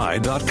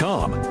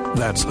ZionEye.com.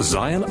 That's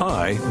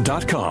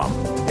ZionEye.com.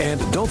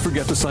 And don't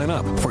forget to sign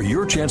up for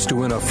your chance to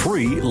win a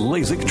free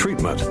LASIK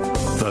treatment.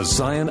 The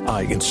Zion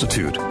Eye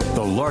Institute,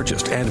 the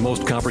largest and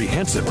most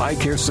comprehensive eye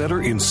care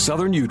center in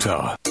southern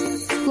Utah.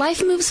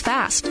 Life moves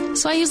fast,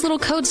 so I use little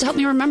codes to help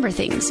me remember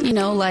things,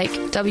 like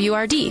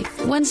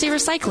WRD, Wednesday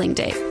Recycling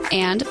Day,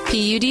 and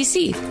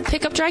PUDC,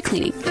 Pick Up Dry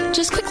Cleaning.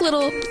 Just quick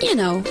little,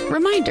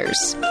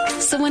 reminders.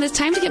 So when it's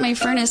time to get my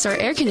furnace or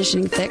air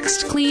conditioning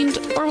fixed, cleaned,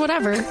 or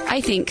whatever, I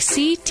think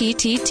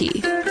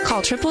CTTT.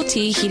 Call Triple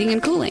T Heating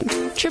and Cooling.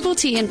 Triple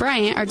T and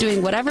Bryant are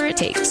doing whatever it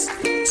takes.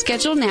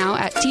 Schedule now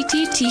at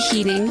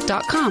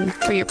tttheating.com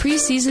for your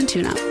pre-season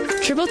tune-up.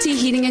 Triple T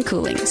Heating and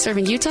Cooling,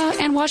 serving Utah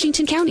and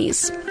Washington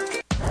counties.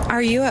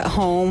 Are you at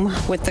home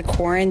with the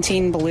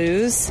quarantine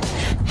blues?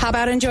 How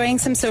about enjoying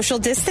some social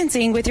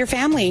distancing with your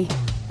family?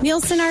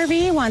 Nielsen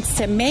RV wants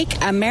to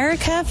make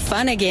America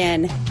fun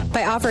again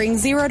by offering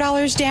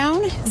 $0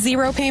 down,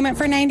 0 payment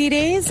for 90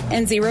 days,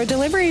 and 0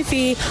 delivery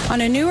fee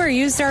on a new or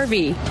used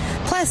RV.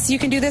 Plus, you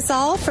can do this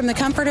all from the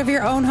comfort of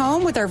your own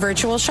home with our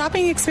virtual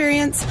shopping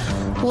experience.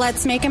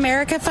 Let's make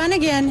America fun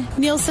again.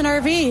 Nielsen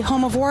RV,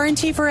 home of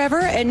warranty forever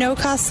at no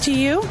cost to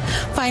you.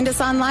 Find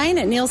us online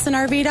at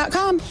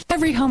nielsenrv.com.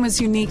 Every home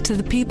is unique to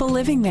the people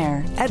living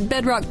there. At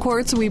Bedrock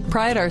Quartz, we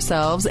pride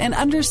ourselves and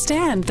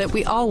understand that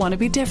we all want to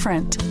be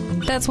different.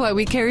 That's why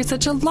we carry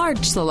such a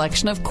large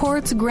selection of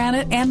quartz,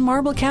 granite, and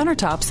marble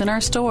countertops in our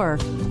store,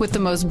 with the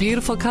most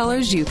beautiful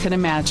colors you can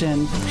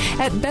imagine.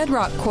 At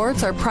Bedrock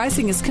Quartz, our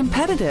pricing is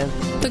competitive,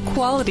 the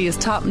quality is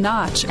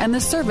top-notch, and the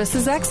service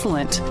is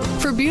excellent.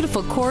 For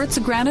beautiful quartz,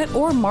 granite,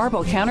 or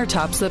marble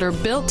countertops that are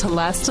built to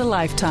last a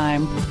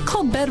lifetime,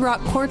 call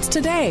Bedrock Quartz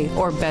today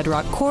or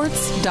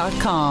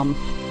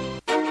bedrockquartz.com.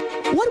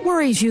 What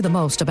worries you the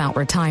most about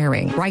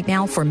retiring? Right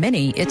now, for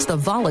many, it's the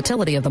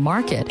volatility of the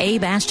market.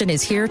 Abe Ashton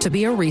is here to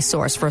be a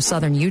resource for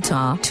Southern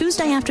Utah,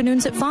 Tuesday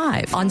afternoons at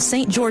 5 on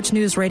St. George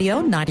News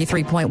Radio,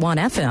 93.1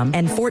 FM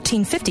and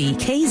 1450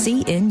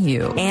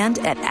 KZNU, and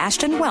at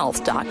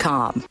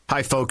AshtonWealth.com.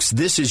 Hi, folks.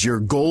 This is your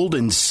gold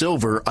and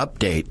silver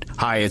update.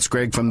 Hi, it's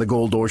Greg from the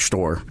Gold Ore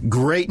Store.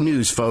 Great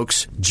news,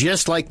 folks.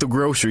 Just like the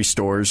grocery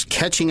stores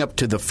catching up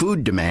to the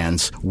food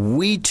demands,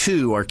 we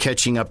too are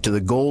catching up to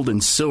the gold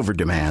and silver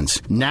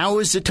demands. Now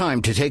is the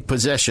time to take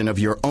possession of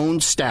your own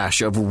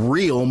stash of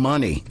real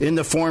money in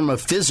the form of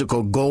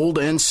physical gold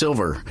and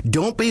silver.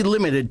 Don't be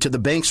limited to the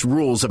bank's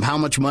rules of how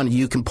much money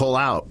you can pull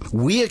out.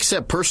 We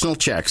accept personal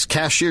checks,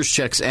 cashier's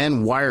checks,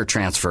 and wire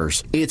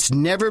transfers. It's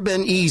never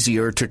been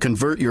easier to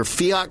convert your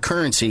fiat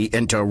currency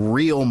into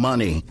real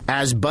money.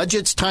 As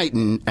budgets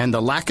tighten and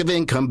the lack of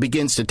income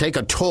begins to take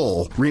a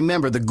toll,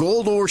 remember the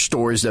Gold Ore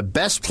Store is the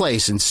best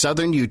place in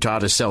southern Utah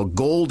to sell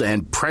gold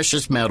and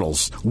precious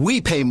metals.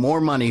 We pay more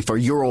money for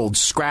your old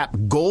scrap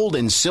gold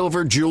and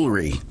silver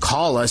jewelry.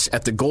 Call us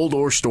at the Gold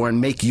Ore Store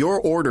and make your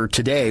order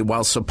today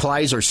while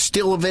supplies are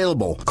still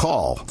available.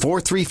 Call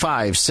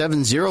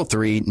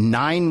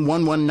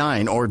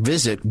 435-703-9119 or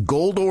visit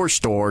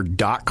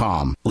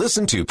goldorestore.com.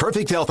 Listen to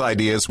Perfect Health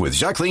Ideas with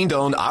Jacqueline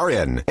Doan,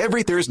 RN,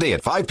 every Thursday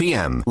at 5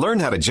 p.m. Learn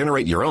how to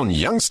generate your own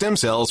young stem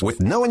cells with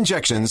no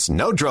injections,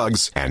 no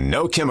drugs, and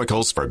no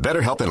chemicals for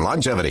better health and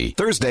longevity.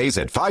 Thursdays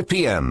at 5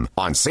 p.m.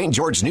 on St.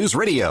 George News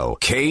Radio,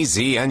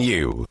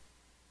 KZNU.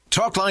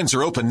 Talk lines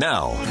are open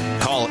now.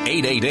 Call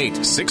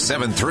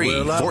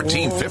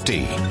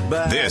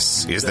 888-673-1450.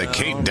 This is the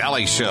Kate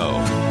Daly Show.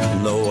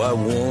 No, I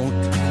won't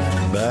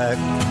back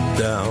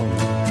down.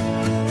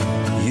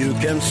 You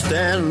can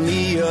stand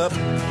me up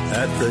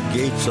at the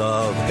gates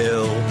of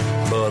hell,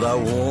 but I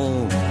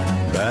won't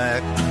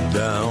back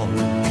down.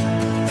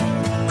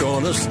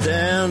 Gonna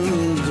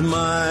stand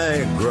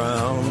my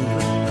ground,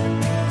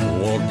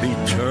 won't be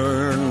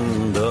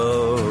turned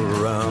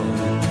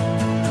around.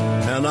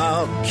 And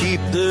I'll keep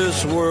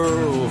this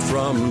world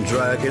from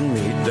dragging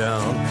me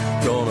down.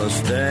 Gonna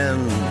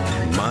stand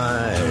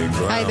my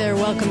ground. Hi there,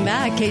 welcome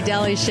back. Kate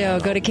Daly Show.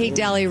 Go to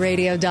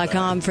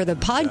KateDalyRadio.com for the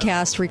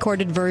podcast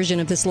recorded version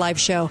of this live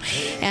show.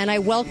 And I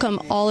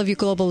welcome all of you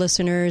global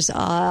listeners,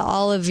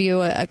 all of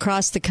you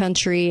across the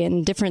country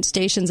and different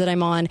stations that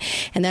I'm on,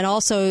 and then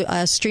also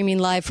streaming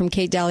live from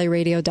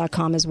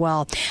KateDalyRadio.com as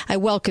well. I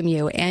welcome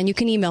you, and you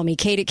can email me,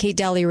 Kate at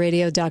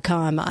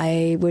KateDalyRadio.com.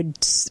 I would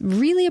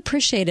really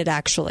appreciate it,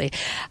 actually,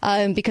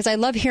 because I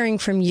love hearing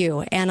from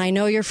you, and I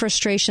know your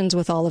frustrations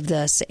with all of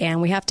this,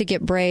 and we have to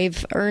get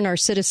brave, earn our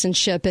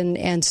citizenship,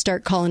 and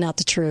start calling out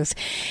the truth.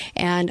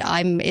 And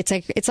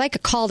it's like a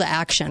call to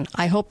action.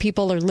 I hope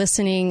people are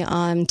listening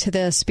to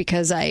this,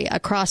 because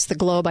across the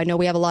globe, I know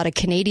we have a lot of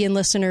Canadian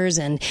listeners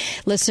and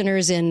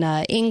listeners in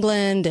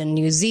England and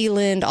New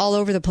Zealand, all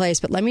over the place.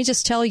 But let me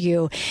just tell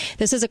you,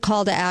 this is a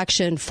call to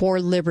action for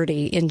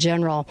liberty in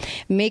general.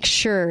 Make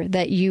sure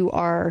that you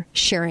are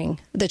sharing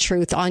the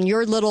truth on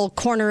your little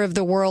corner of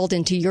the world,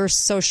 into your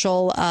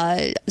social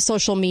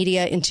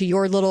media, into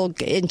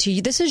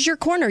this is your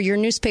corner, your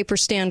newspaper newspaper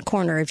stand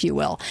corner, if you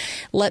will.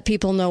 Let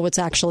people know what's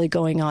actually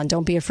going on.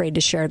 Don't be afraid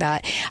to share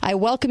that. I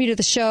welcome you to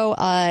the show,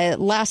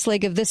 last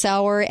leg of this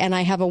hour, and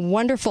I have a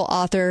wonderful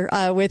author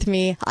with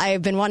me.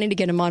 I've been wanting to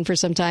get him on for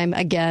some time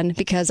again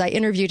because I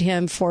interviewed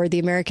him for the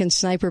American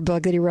Sniper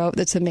book that he wrote.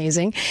 That's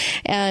amazing.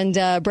 And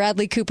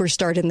Bradley Cooper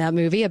starred in that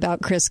movie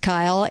about Chris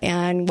Kyle,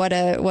 and what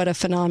a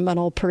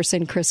phenomenal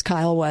person Chris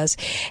Kyle was.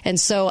 And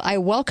so I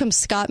welcome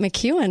Scott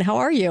McEwen. How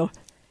are you?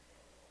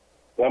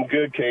 I'm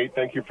good, Kate.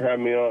 Thank you for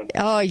having me on.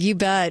 Oh, you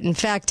bet. In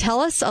fact, tell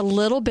us a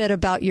little bit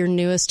about your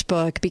newest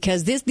book,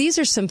 because these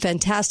are some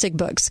fantastic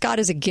books. Scott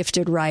is a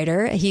gifted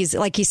writer. He's,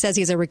 like he says,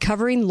 he's a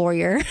recovering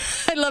lawyer.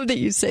 I love that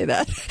you say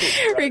that.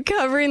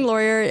 Recovering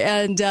lawyer.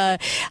 And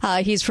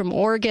he's from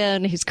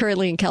Oregon. He's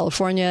currently in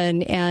California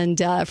and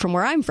from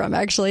where I'm from,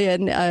 actually,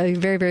 and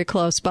very, very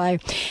close by.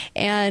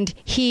 And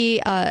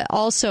he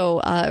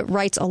also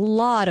writes a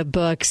lot of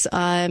books,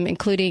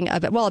 including,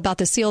 about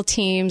the SEAL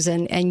teams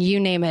and you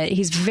name it.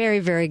 He's very,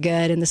 very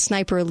good in the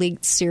Sniper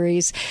Elite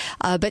series.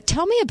 But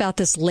tell me about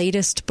this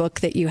latest book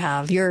that you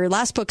have. Your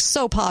last book's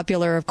so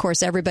popular, of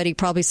course, everybody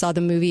probably saw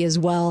the movie as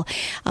well.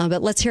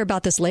 But let's hear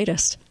about this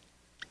latest.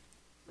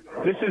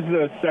 This is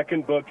the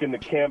second book in the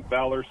Camp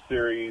Valor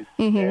series,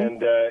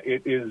 and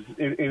it is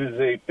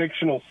a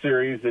fictional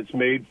series that's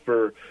made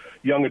for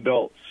young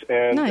adults.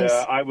 And nice.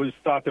 I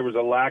thought there was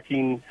a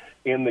lacking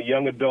in the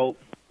young adult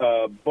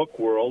book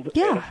world.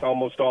 Yeah. And it's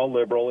almost all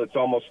liberal. It's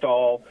almost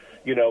all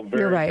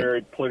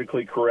very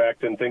politically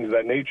correct and things of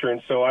that nature.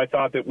 And so I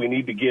thought that we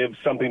need to give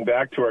something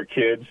back to our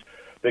kids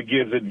that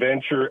gives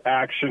adventure,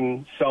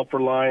 action,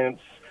 self-reliance,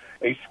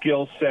 a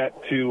skill set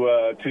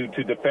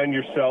to defend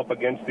yourself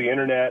against the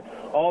internet,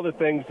 all the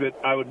things that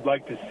I would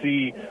like to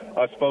see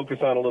us focus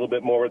on a little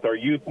bit more with our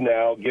youth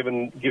now,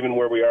 given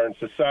where we are in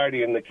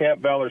society. And the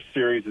Camp Valor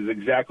series is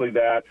exactly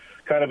that,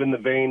 kind of in the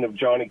vein of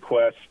Johnny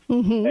Quest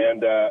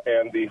and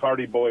the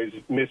Hardy Boys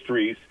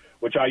mysteries,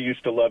 which I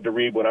used to love to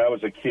read when I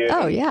was a kid.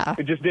 Oh, yeah.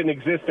 It just didn't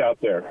exist out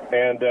there.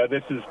 And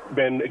this has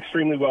been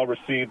extremely well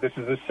received. This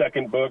is the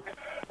second book.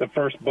 The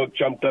first book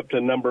jumped up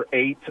to number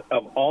 8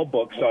 of all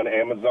books on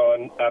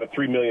Amazon out of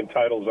 3 million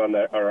titles on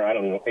that, or I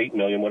don't know, 8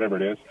 million, whatever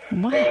it is.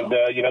 Wow.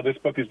 And, this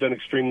book has done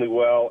extremely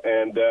well.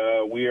 And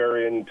we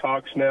are in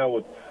talks now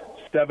with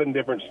 7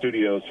 different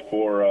studios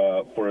for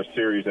a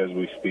series as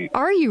we speak.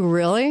 Are you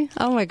really?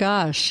 Oh my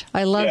gosh.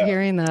 I love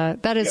hearing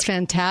that. That is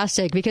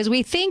fantastic, because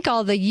we think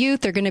all the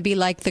youth are going to be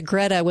like the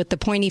Greta with the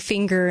pointy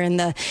finger and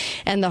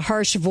the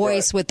harsh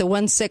voice with the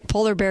one sick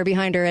polar bear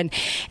behind her. And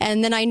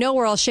then I know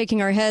we're all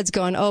shaking our heads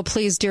going, oh,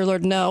 please, dear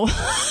Lord, no.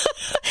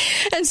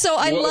 And so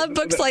I love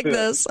books like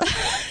this.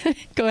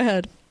 Go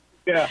ahead.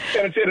 Yeah,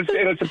 and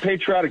it's a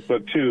patriotic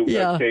book too,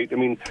 Kate. I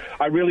mean,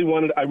 I really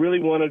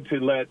wanted to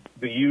let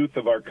the youth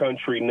of our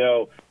country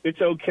know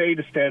it's okay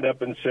to stand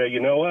up and say, you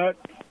know what?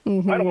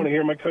 I don't want to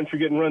hear my country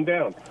getting run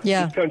down.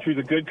 Yeah. This country's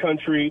a good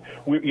country.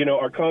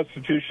 Our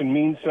Constitution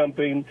means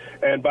something,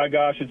 and by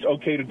gosh, it's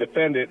okay to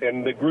defend it.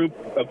 And the group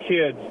of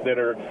kids that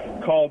are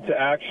called to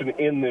action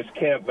in this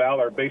Camp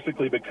Valor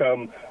basically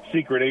become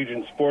secret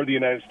agents for the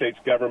United States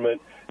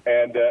government.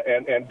 And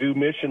do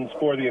missions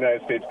for the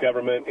United States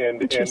government and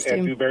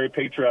do very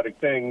patriotic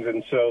things.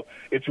 And so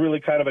it's really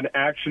kind of an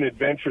action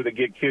adventure that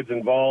get kids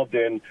involved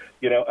in,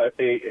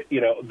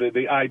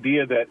 the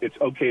idea that it's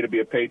okay to be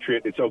a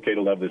patriot. It's okay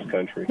to love this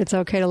country. It's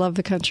okay to love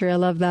the country. I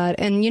love that.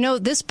 And,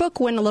 this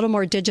book went a little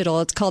more digital.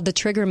 It's called The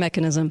Trigger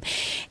Mechanism.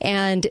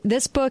 And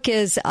this book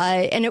is,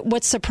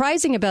 what's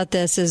surprising about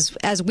this is,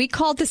 as we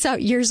called this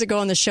out years ago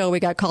on the show, we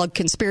got called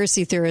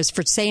conspiracy theorists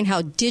for saying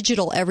how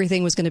digital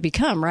everything was going to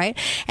become, right?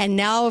 And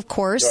now, of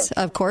course,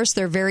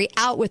 they're very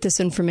out with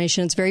this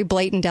information. It's very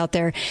blatant out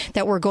there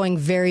that we're going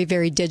very,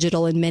 very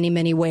digital in many,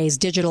 many ways.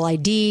 Digital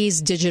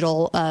IDs,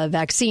 digital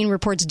vaccine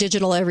reports,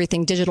 digital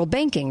everything, digital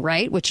banking,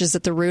 right? Which is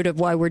at the root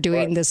of why we're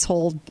doing this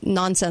whole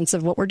nonsense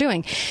of what we're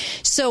doing.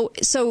 So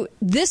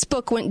this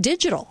book went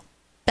digital.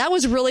 That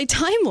was really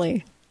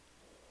timely.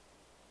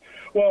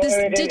 Well, this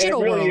it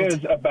digital really world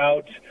is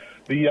about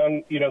the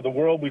young, the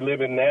world we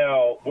live in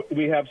now.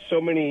 We have so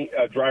many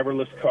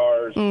driverless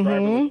cars,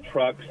 driverless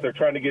trucks. They're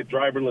trying to get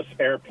driverless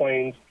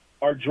airplanes.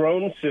 Our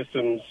drone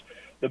systems,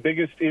 the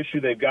biggest issue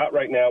they've got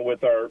right now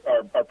with our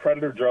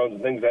Predator drones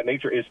and things of that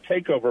nature is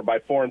takeover by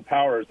foreign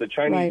powers. The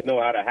Chinese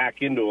know how to hack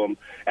into them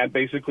and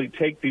basically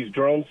take these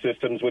drone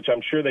systems, which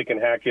I'm sure they can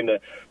hack into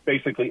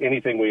basically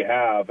anything we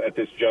have at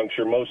this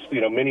juncture,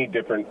 many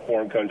different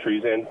foreign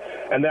countries.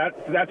 And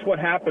that's what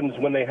happens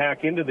when they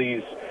hack into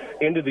these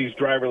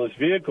driverless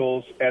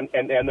vehicles,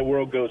 and the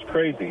world goes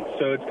crazy.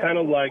 So it's kind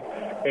of like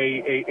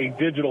a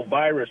digital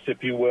virus,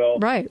 if you will,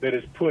 that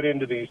is put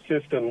into these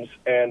systems,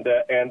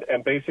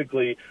 and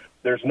basically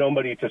there's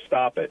nobody to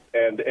stop it.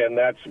 And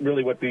that's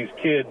really what these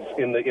kids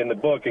in the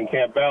book in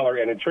Camp Valor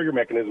and in Trigger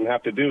Mechanism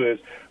have to do, is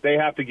they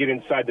have to get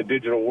inside the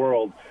digital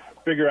world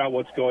figure out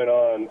what's going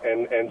on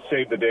and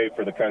save the day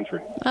for the country.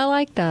 I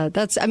like that.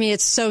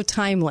 It's so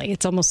timely.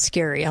 It's almost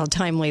scary how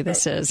timely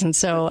this is. And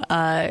so,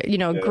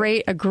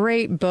 a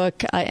great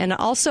book, and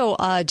also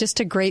just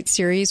a great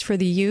series for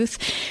the youth.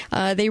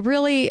 They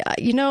really,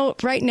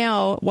 right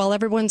now, while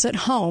everyone's at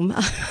home,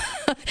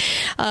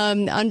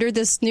 under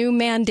this new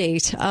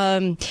mandate,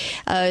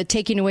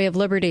 taking away of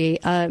liberty,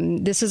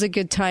 this is a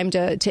good time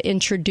to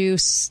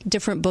introduce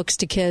different books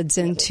to kids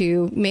and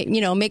to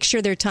make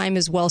sure their time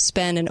is well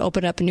spent and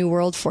open up a new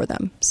world for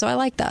them. So I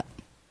like that.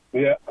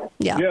 Yeah,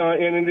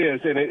 and it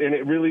is, and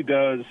it really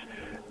does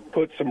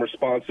put some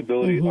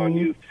responsibility on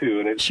youth too.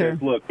 And it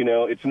says, look,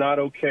 it's not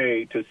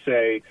okay to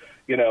say,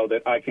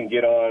 that I can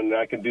get on and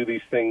I can do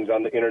these things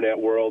on the internet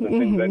world and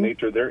things of that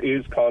nature. There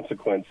is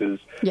consequences,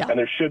 and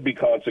there should be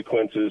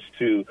consequences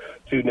to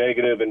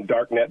negative and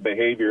darknet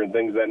behavior and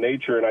things of that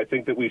nature. And I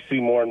think that we see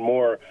more and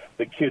more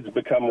the kids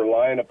become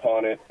reliant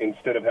upon it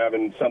instead of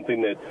having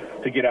something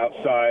to get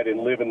outside and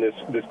live in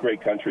this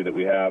great country that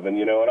we have. And,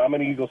 and I'm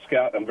an Eagle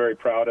Scout. I'm very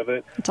proud of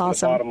it. It's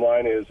awesome. The bottom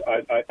line is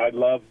I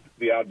love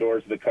the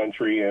outdoors of the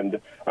country, and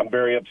I'm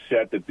very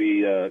upset that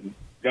the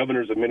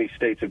governors of many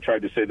states have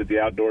tried to say that the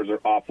outdoors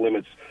are off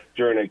limits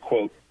during a,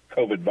 quote,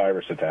 COVID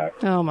virus attack.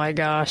 Oh, my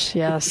gosh,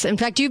 yes. In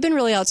fact, you've been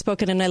really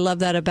outspoken, and I love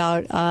that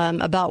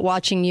about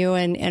watching you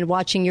and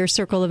watching your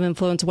circle of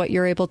influence, what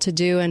you're able to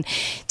do. And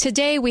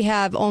today we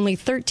have only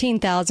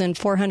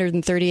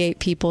 13,438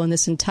 people in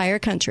this entire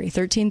country,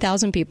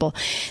 13,000 people,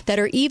 that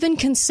are even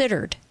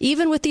considered,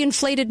 even with the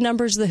inflated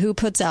numbers the WHO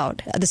puts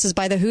out, this is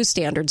by the WHO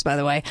standards, by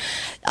the way,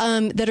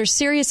 that are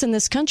serious in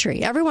this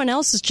country. Everyone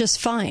else is just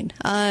fine.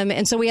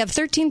 And so we have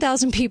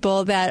 13,000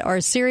 people that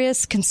are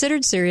serious,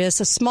 considered serious,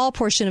 a small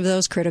portion of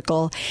those critical.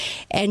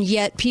 And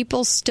yet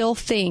people still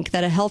think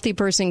that a healthy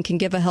person can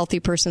give a healthy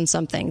person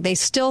something. They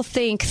still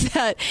think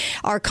that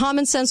our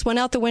common sense went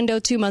out the window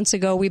 2 months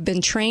ago. We've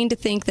been trained to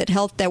think that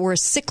we're a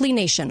sickly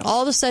nation.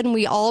 All of a sudden,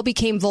 we all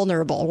became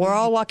vulnerable. We're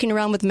all walking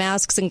around with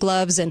masks and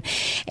gloves and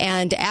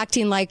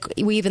acting like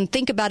we even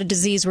think about a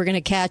disease we're going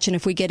to catch. And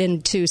if we get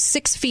into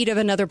 6 feet of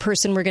another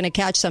person, we're going to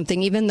catch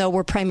something, even though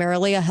we're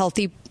primarily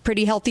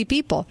pretty healthy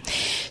people.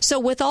 So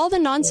with all the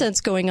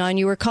nonsense going on,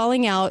 you were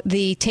calling out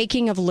the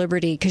taking of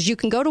liberty, because you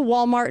can go to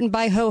Walmart and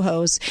buy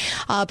Ho-Hos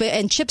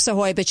and Chips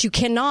Ahoy, but you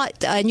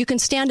cannot, and you can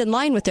stand in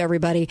line with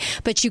everybody,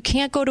 but you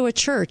can't go to a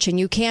church, and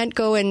you can't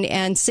go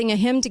and sing a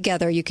hymn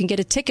together. You can get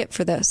a ticket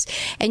for this.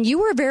 And you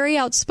were very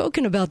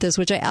outspoken about this,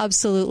 which I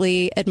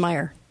absolutely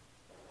admire.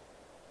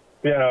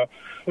 Yeah,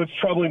 it's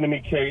troubling to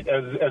me, Kate,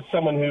 as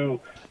someone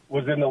who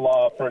was in the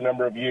law for a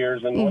number of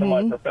years, and one of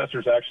my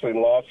professors actually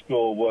in law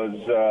school was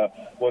a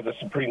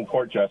Supreme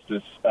Court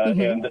justice,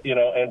 and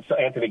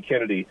Anthony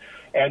Kennedy,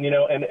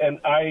 and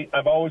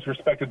I've always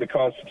respected the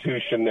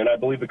Constitution, and I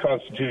believe the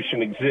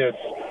Constitution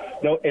exists.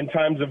 In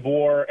times of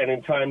war and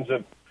in times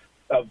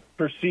of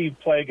perceived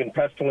plague and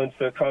pestilence,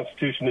 the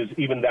Constitution is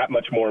even that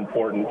much more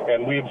important.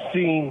 And we have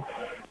seen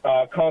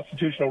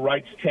constitutional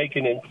rights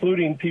taken,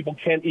 including people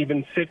can't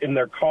even sit in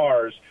their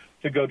cars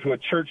to go to a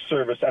church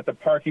service at the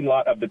parking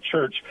lot of the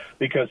church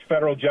because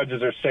federal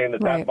judges are saying that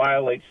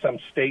violates some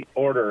state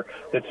order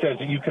that says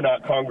that you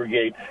cannot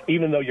congregate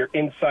even though you're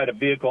inside a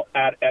vehicle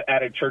at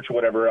a church or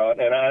whatever.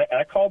 And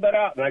I called that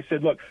out, and I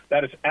said, look,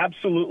 that is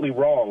absolutely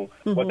wrong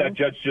what that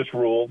judge just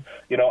ruled.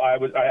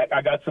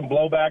 I got some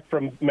blowback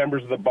from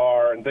members of the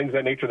bar and things of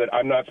that nature that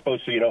I'm not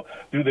supposed to,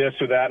 do this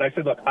or that. And I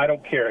said, look, I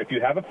don't care. If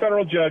you have a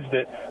federal judge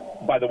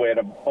that, by the way,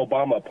 an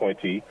Obama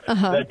appointee,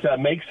 that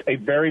makes a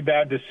very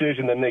bad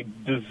decision, then they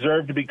deserve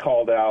to be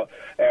called out.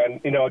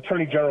 And,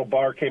 Attorney General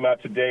Barr came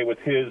out today with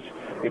his,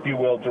 if you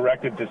will,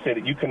 directive to say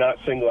that you cannot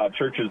single out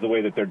churches the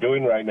way that they're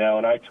doing right now.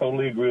 And I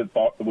totally agree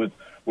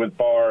with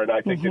Barr, and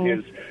I think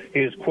that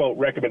his quote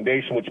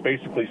recommendation, which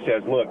basically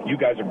says, look, you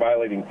guys are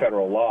violating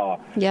federal law,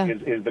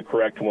 is the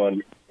correct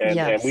one.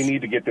 And we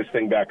need to get this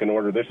thing back in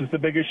order. This is the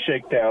biggest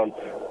shakedown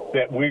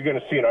that we're going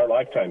to see in our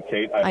lifetime,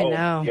 Kate. I hope.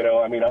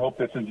 I hope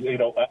this is,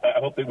 I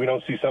hope that we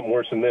don't see something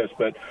worse than this.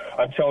 But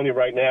I'm telling you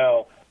right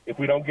now, if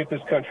we don't get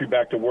this country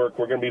back to work,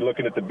 we're going to be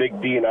looking at the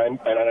big D, and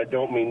I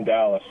don't mean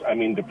Dallas, I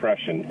mean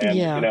depression. And,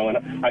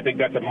 and I think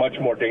that's a much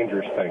more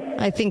dangerous thing.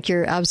 I think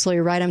you're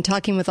absolutely right. I'm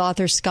talking with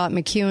author Scott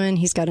McEwen.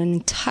 He's got an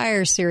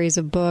entire series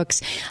of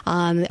books,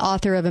 the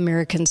author of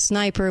American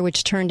Sniper,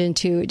 which turned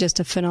into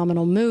just a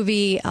phenomenal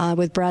movie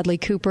with Bradley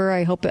Cooper.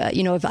 I hope,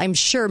 I'm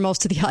sure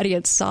most of the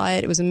audience saw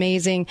it. It was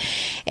amazing.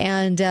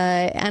 And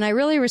I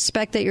really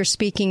respect that you're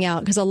speaking out,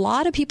 because a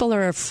lot of people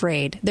are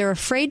afraid. They're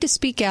afraid to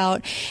speak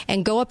out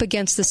and go up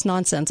against this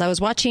nonsense. I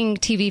was watching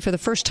TV for the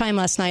first time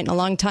last night in a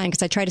long time,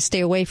 because I try to stay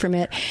away from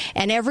it,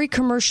 and every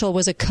commercial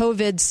was a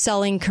COVID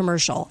selling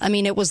commercial. I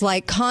mean, it was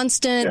like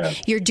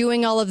constant, you're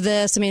doing all of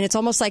this. I mean, it's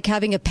almost like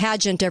having a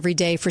pageant every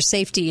day for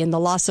safety and the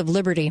loss of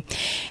liberty.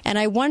 And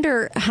I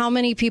wonder how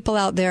many people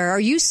out there, are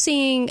you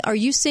seeing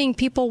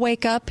people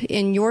wake up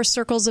in your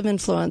circles of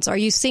influence? Are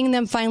you seeing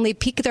them finally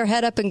peek their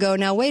head up and go,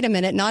 now, wait a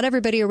minute, not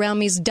everybody around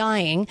me is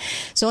dying.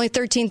 There's only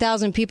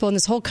 13,000 people in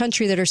this whole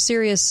country that are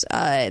serious.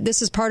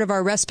 This is part of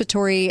our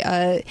respiratory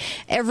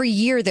every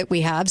year that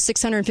we have,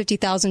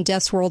 650,000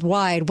 deaths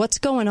worldwide. What's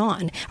going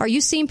on? Are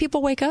you seeing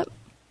people wake up?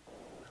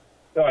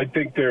 I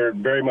think they're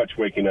very much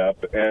waking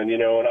up. And,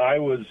 and I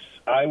was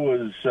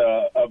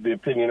of the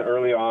opinion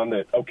early on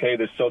that, okay,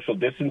 this social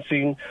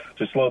distancing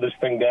to slow this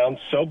thing down,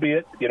 so be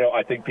it.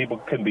 I think people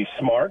can be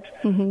smart.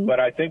 Mm-hmm. But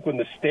I think when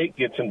the state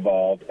gets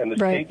involved and the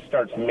state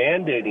starts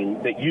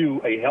mandating that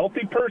you, a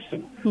healthy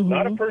person, mm-hmm.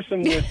 not a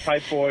person with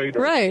typhoid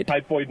or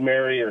typhoid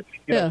Mary or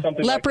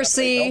something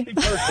leprosy, like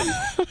that, a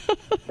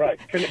healthy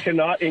person,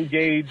 cannot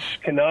engage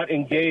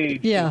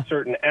in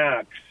certain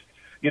acts.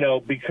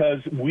 Because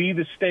we,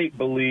 the state,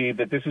 believe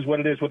that this is what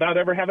it is without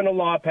ever having a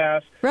law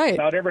passed,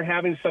 without ever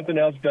having something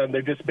else done.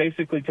 They're just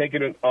basically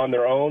taking it on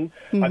their own.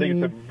 Mm-hmm. I think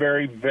it's a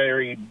very,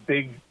 very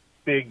big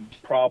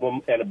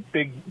problem and a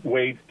big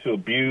way to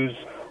abuse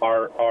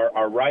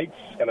our rights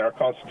and our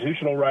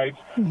constitutional rights.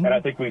 Mm-hmm. And I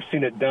think we've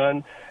seen it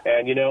done.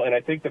 And, and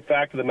I think the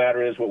fact of the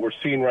matter is what we're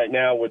seeing right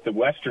now with the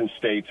western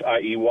states,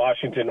 i.e.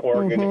 Washington,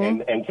 Oregon,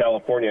 mm-hmm. and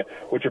California,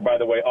 which are, by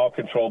the way, all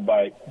controlled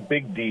by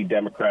big D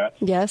Democrats.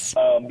 Yes.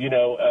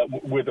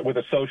 With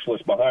a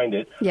socialist behind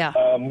it. Yeah.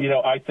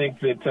 I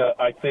think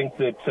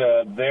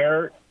that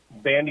they're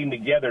banding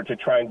together to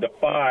try and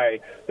defy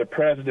the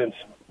president's,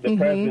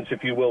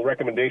 if you will,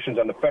 recommendations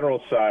on the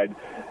federal side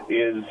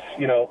is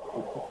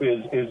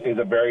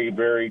a very,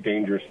 very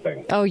dangerous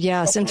thing. Oh,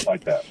 yes. And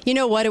like that. You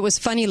know what? It was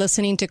funny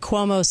listening to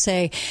Cuomo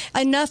say,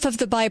 enough of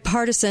the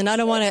bipartisan. I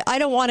don't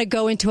want to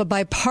go into a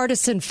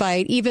bipartisan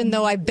fight, even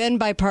though I've been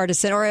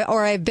bipartisan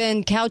or I've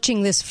been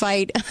couching this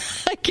fight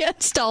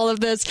against all of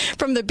this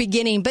from the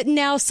beginning. But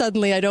now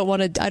suddenly I don't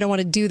want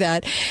to do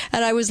that.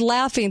 And I was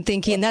laughing,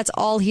 thinking that's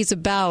all he's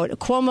about.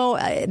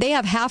 Cuomo, they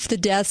have half the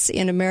deaths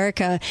in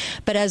America.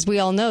 But as we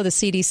all know, the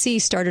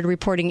CDC started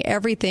reporting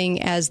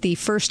everything as the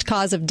first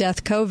cause of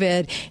death,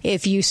 COVID,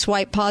 if you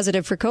swipe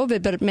positive for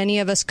COVID, but many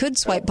of us could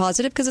swipe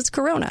positive because it's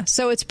corona.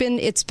 So it's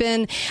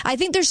been, I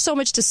think there's so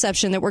much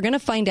deception that we're going to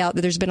find out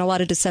that there's been a lot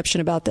of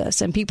deception about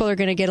this and people are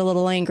going to get a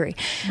little angry.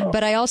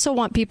 But I also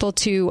want people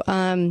to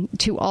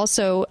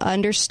also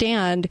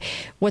understand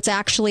what's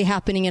actually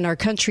happening in our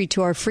country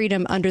to our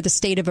freedom under the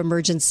state of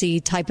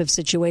emergency type of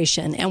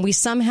situation. And we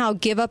somehow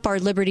give up our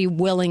liberty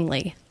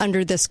willingly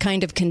under this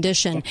kind of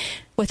condition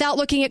without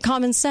looking at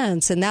common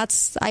sense. And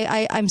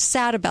I'm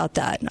sad about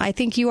that. I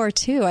think you are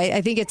too.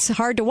 I think it's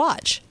hard to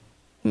watch.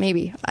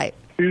 Maybe.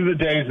 These are the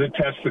days that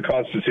test the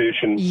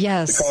Constitution.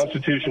 Yes. The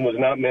Constitution was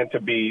not meant to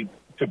be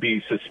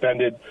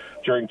suspended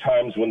during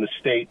times when the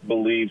state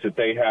believes that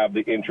they have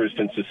the interest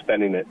in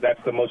suspending it.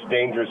 That's the most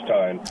dangerous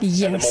time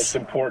and the most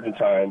important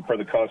time for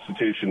the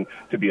Constitution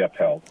to be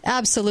upheld.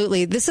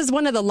 Absolutely. This is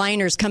one of the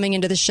liners coming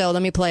into the show.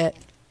 Let me play it.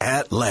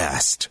 At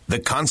last, the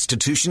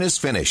Constitution is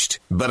finished.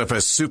 But if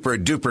a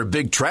super-duper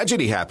big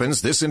tragedy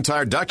happens, this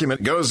entire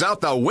document goes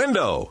out the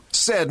window.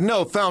 Said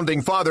no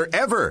founding father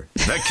ever.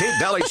 The Kate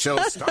Daly Show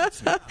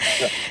starts now.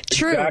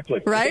 True,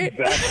 exactly. Right?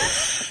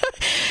 Exactly.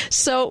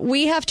 So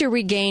we have to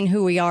regain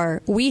who we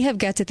are. We have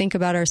got to think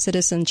about our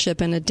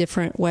citizenship in a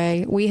different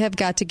way. We have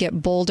got to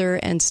get bolder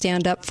and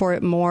stand up for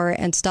it more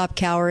and stop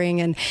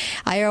cowering. And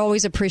I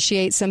always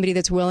appreciate somebody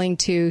that's willing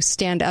to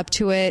stand up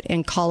to it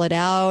and call it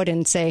out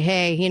and say,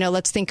 hey,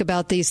 let's think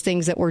about these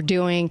things that we're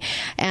doing.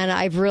 And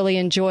I've really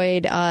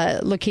enjoyed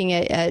looking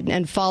at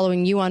and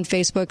following you on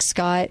Facebook,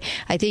 Scott.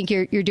 I think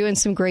you're doing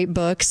some great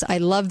books. I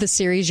love the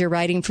series you're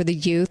writing for the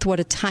youth. What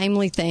a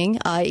timely thing.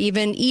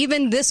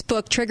 Even this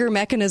book, Trigger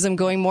Mechanism,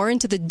 going more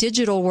into the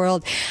digital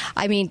world.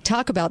 I mean,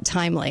 talk about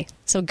timely.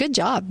 So good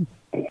job.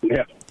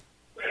 Yeah.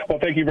 Well,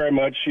 thank you very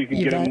much. You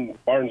can get them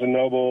Barnes &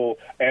 Noble,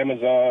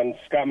 Amazon,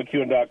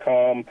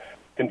 ScottMcEwen.com.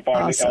 Can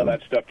find all that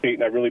stuff, Kate,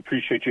 and I really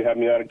appreciate you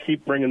having me on. And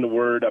keep bringing the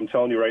word. I'm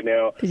telling you right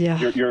now,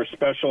 you're a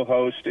special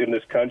host in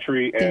this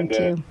country,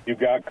 and you've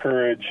got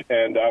courage,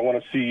 and I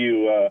want to see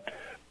you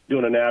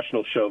doing a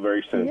national show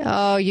very soon.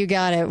 Oh, you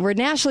got it. We're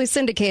nationally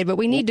syndicated, but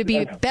we need to be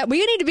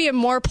in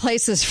more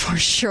places for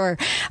sure.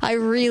 I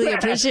really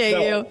appreciate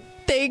you.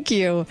 Thank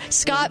you.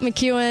 Scott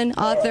McEwen,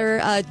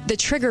 author, The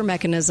Trigger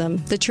Mechanism.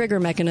 The Trigger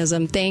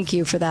Mechanism. Thank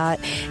you for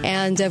that.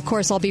 And, of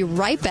course, I'll be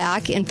right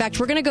back. In fact,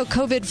 we're going to go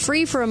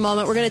COVID-free for a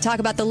moment. We're going to talk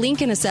about the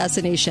Lincoln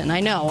assassination.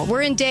 I know.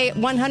 We're in day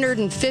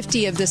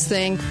 150 of this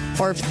thing,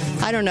 or,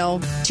 I don't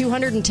know,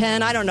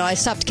 210. I don't know. I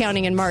stopped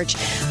counting in March.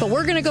 But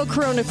we're going to go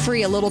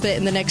corona-free a little bit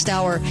in the next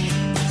hour.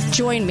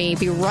 Join me.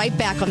 Be right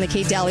back on The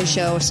Kate Daly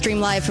Show. Stream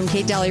live from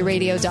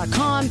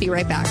KateDalyRadio.com. Be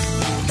right back.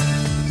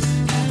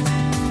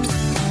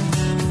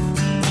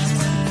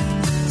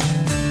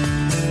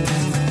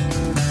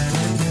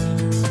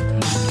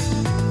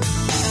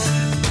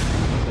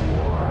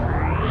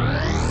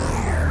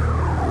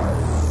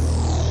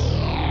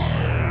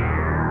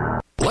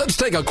 Let's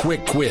take a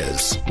quick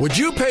quiz. Would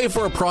you pay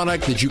for a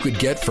product that you could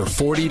get for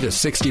 40 to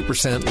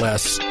 60%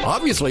 less?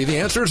 Obviously, the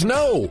answer is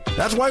no.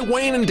 That's why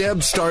Wayne and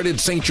Deb started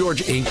St.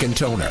 George Ink and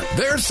Toner.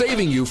 They're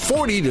saving you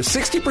 40 to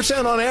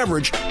 60% on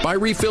average by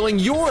refilling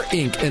your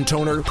ink and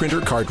toner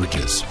printer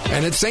cartridges.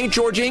 And at St.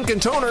 George Ink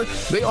and Toner,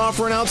 they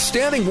offer an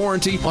outstanding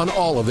warranty on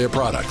all of their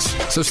products.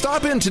 So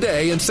stop in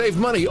today and save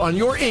money on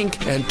your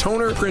ink and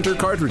toner printer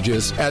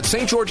cartridges at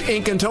St. George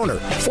Ink and Toner,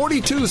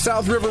 42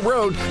 South River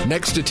Road,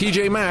 next to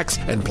TJ Maxx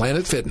and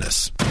Planet Fitness.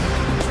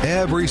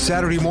 Every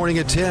Saturday morning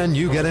at 10,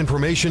 you get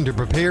information to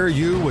prepare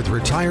you with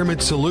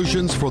retirement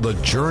solutions for the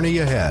journey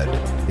ahead.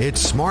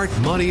 It's Smart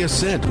Money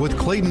Ascent with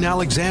Clayton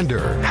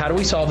Alexander. How do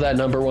we solve that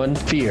number one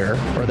fear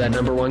or that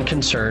number one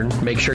concern? Make sure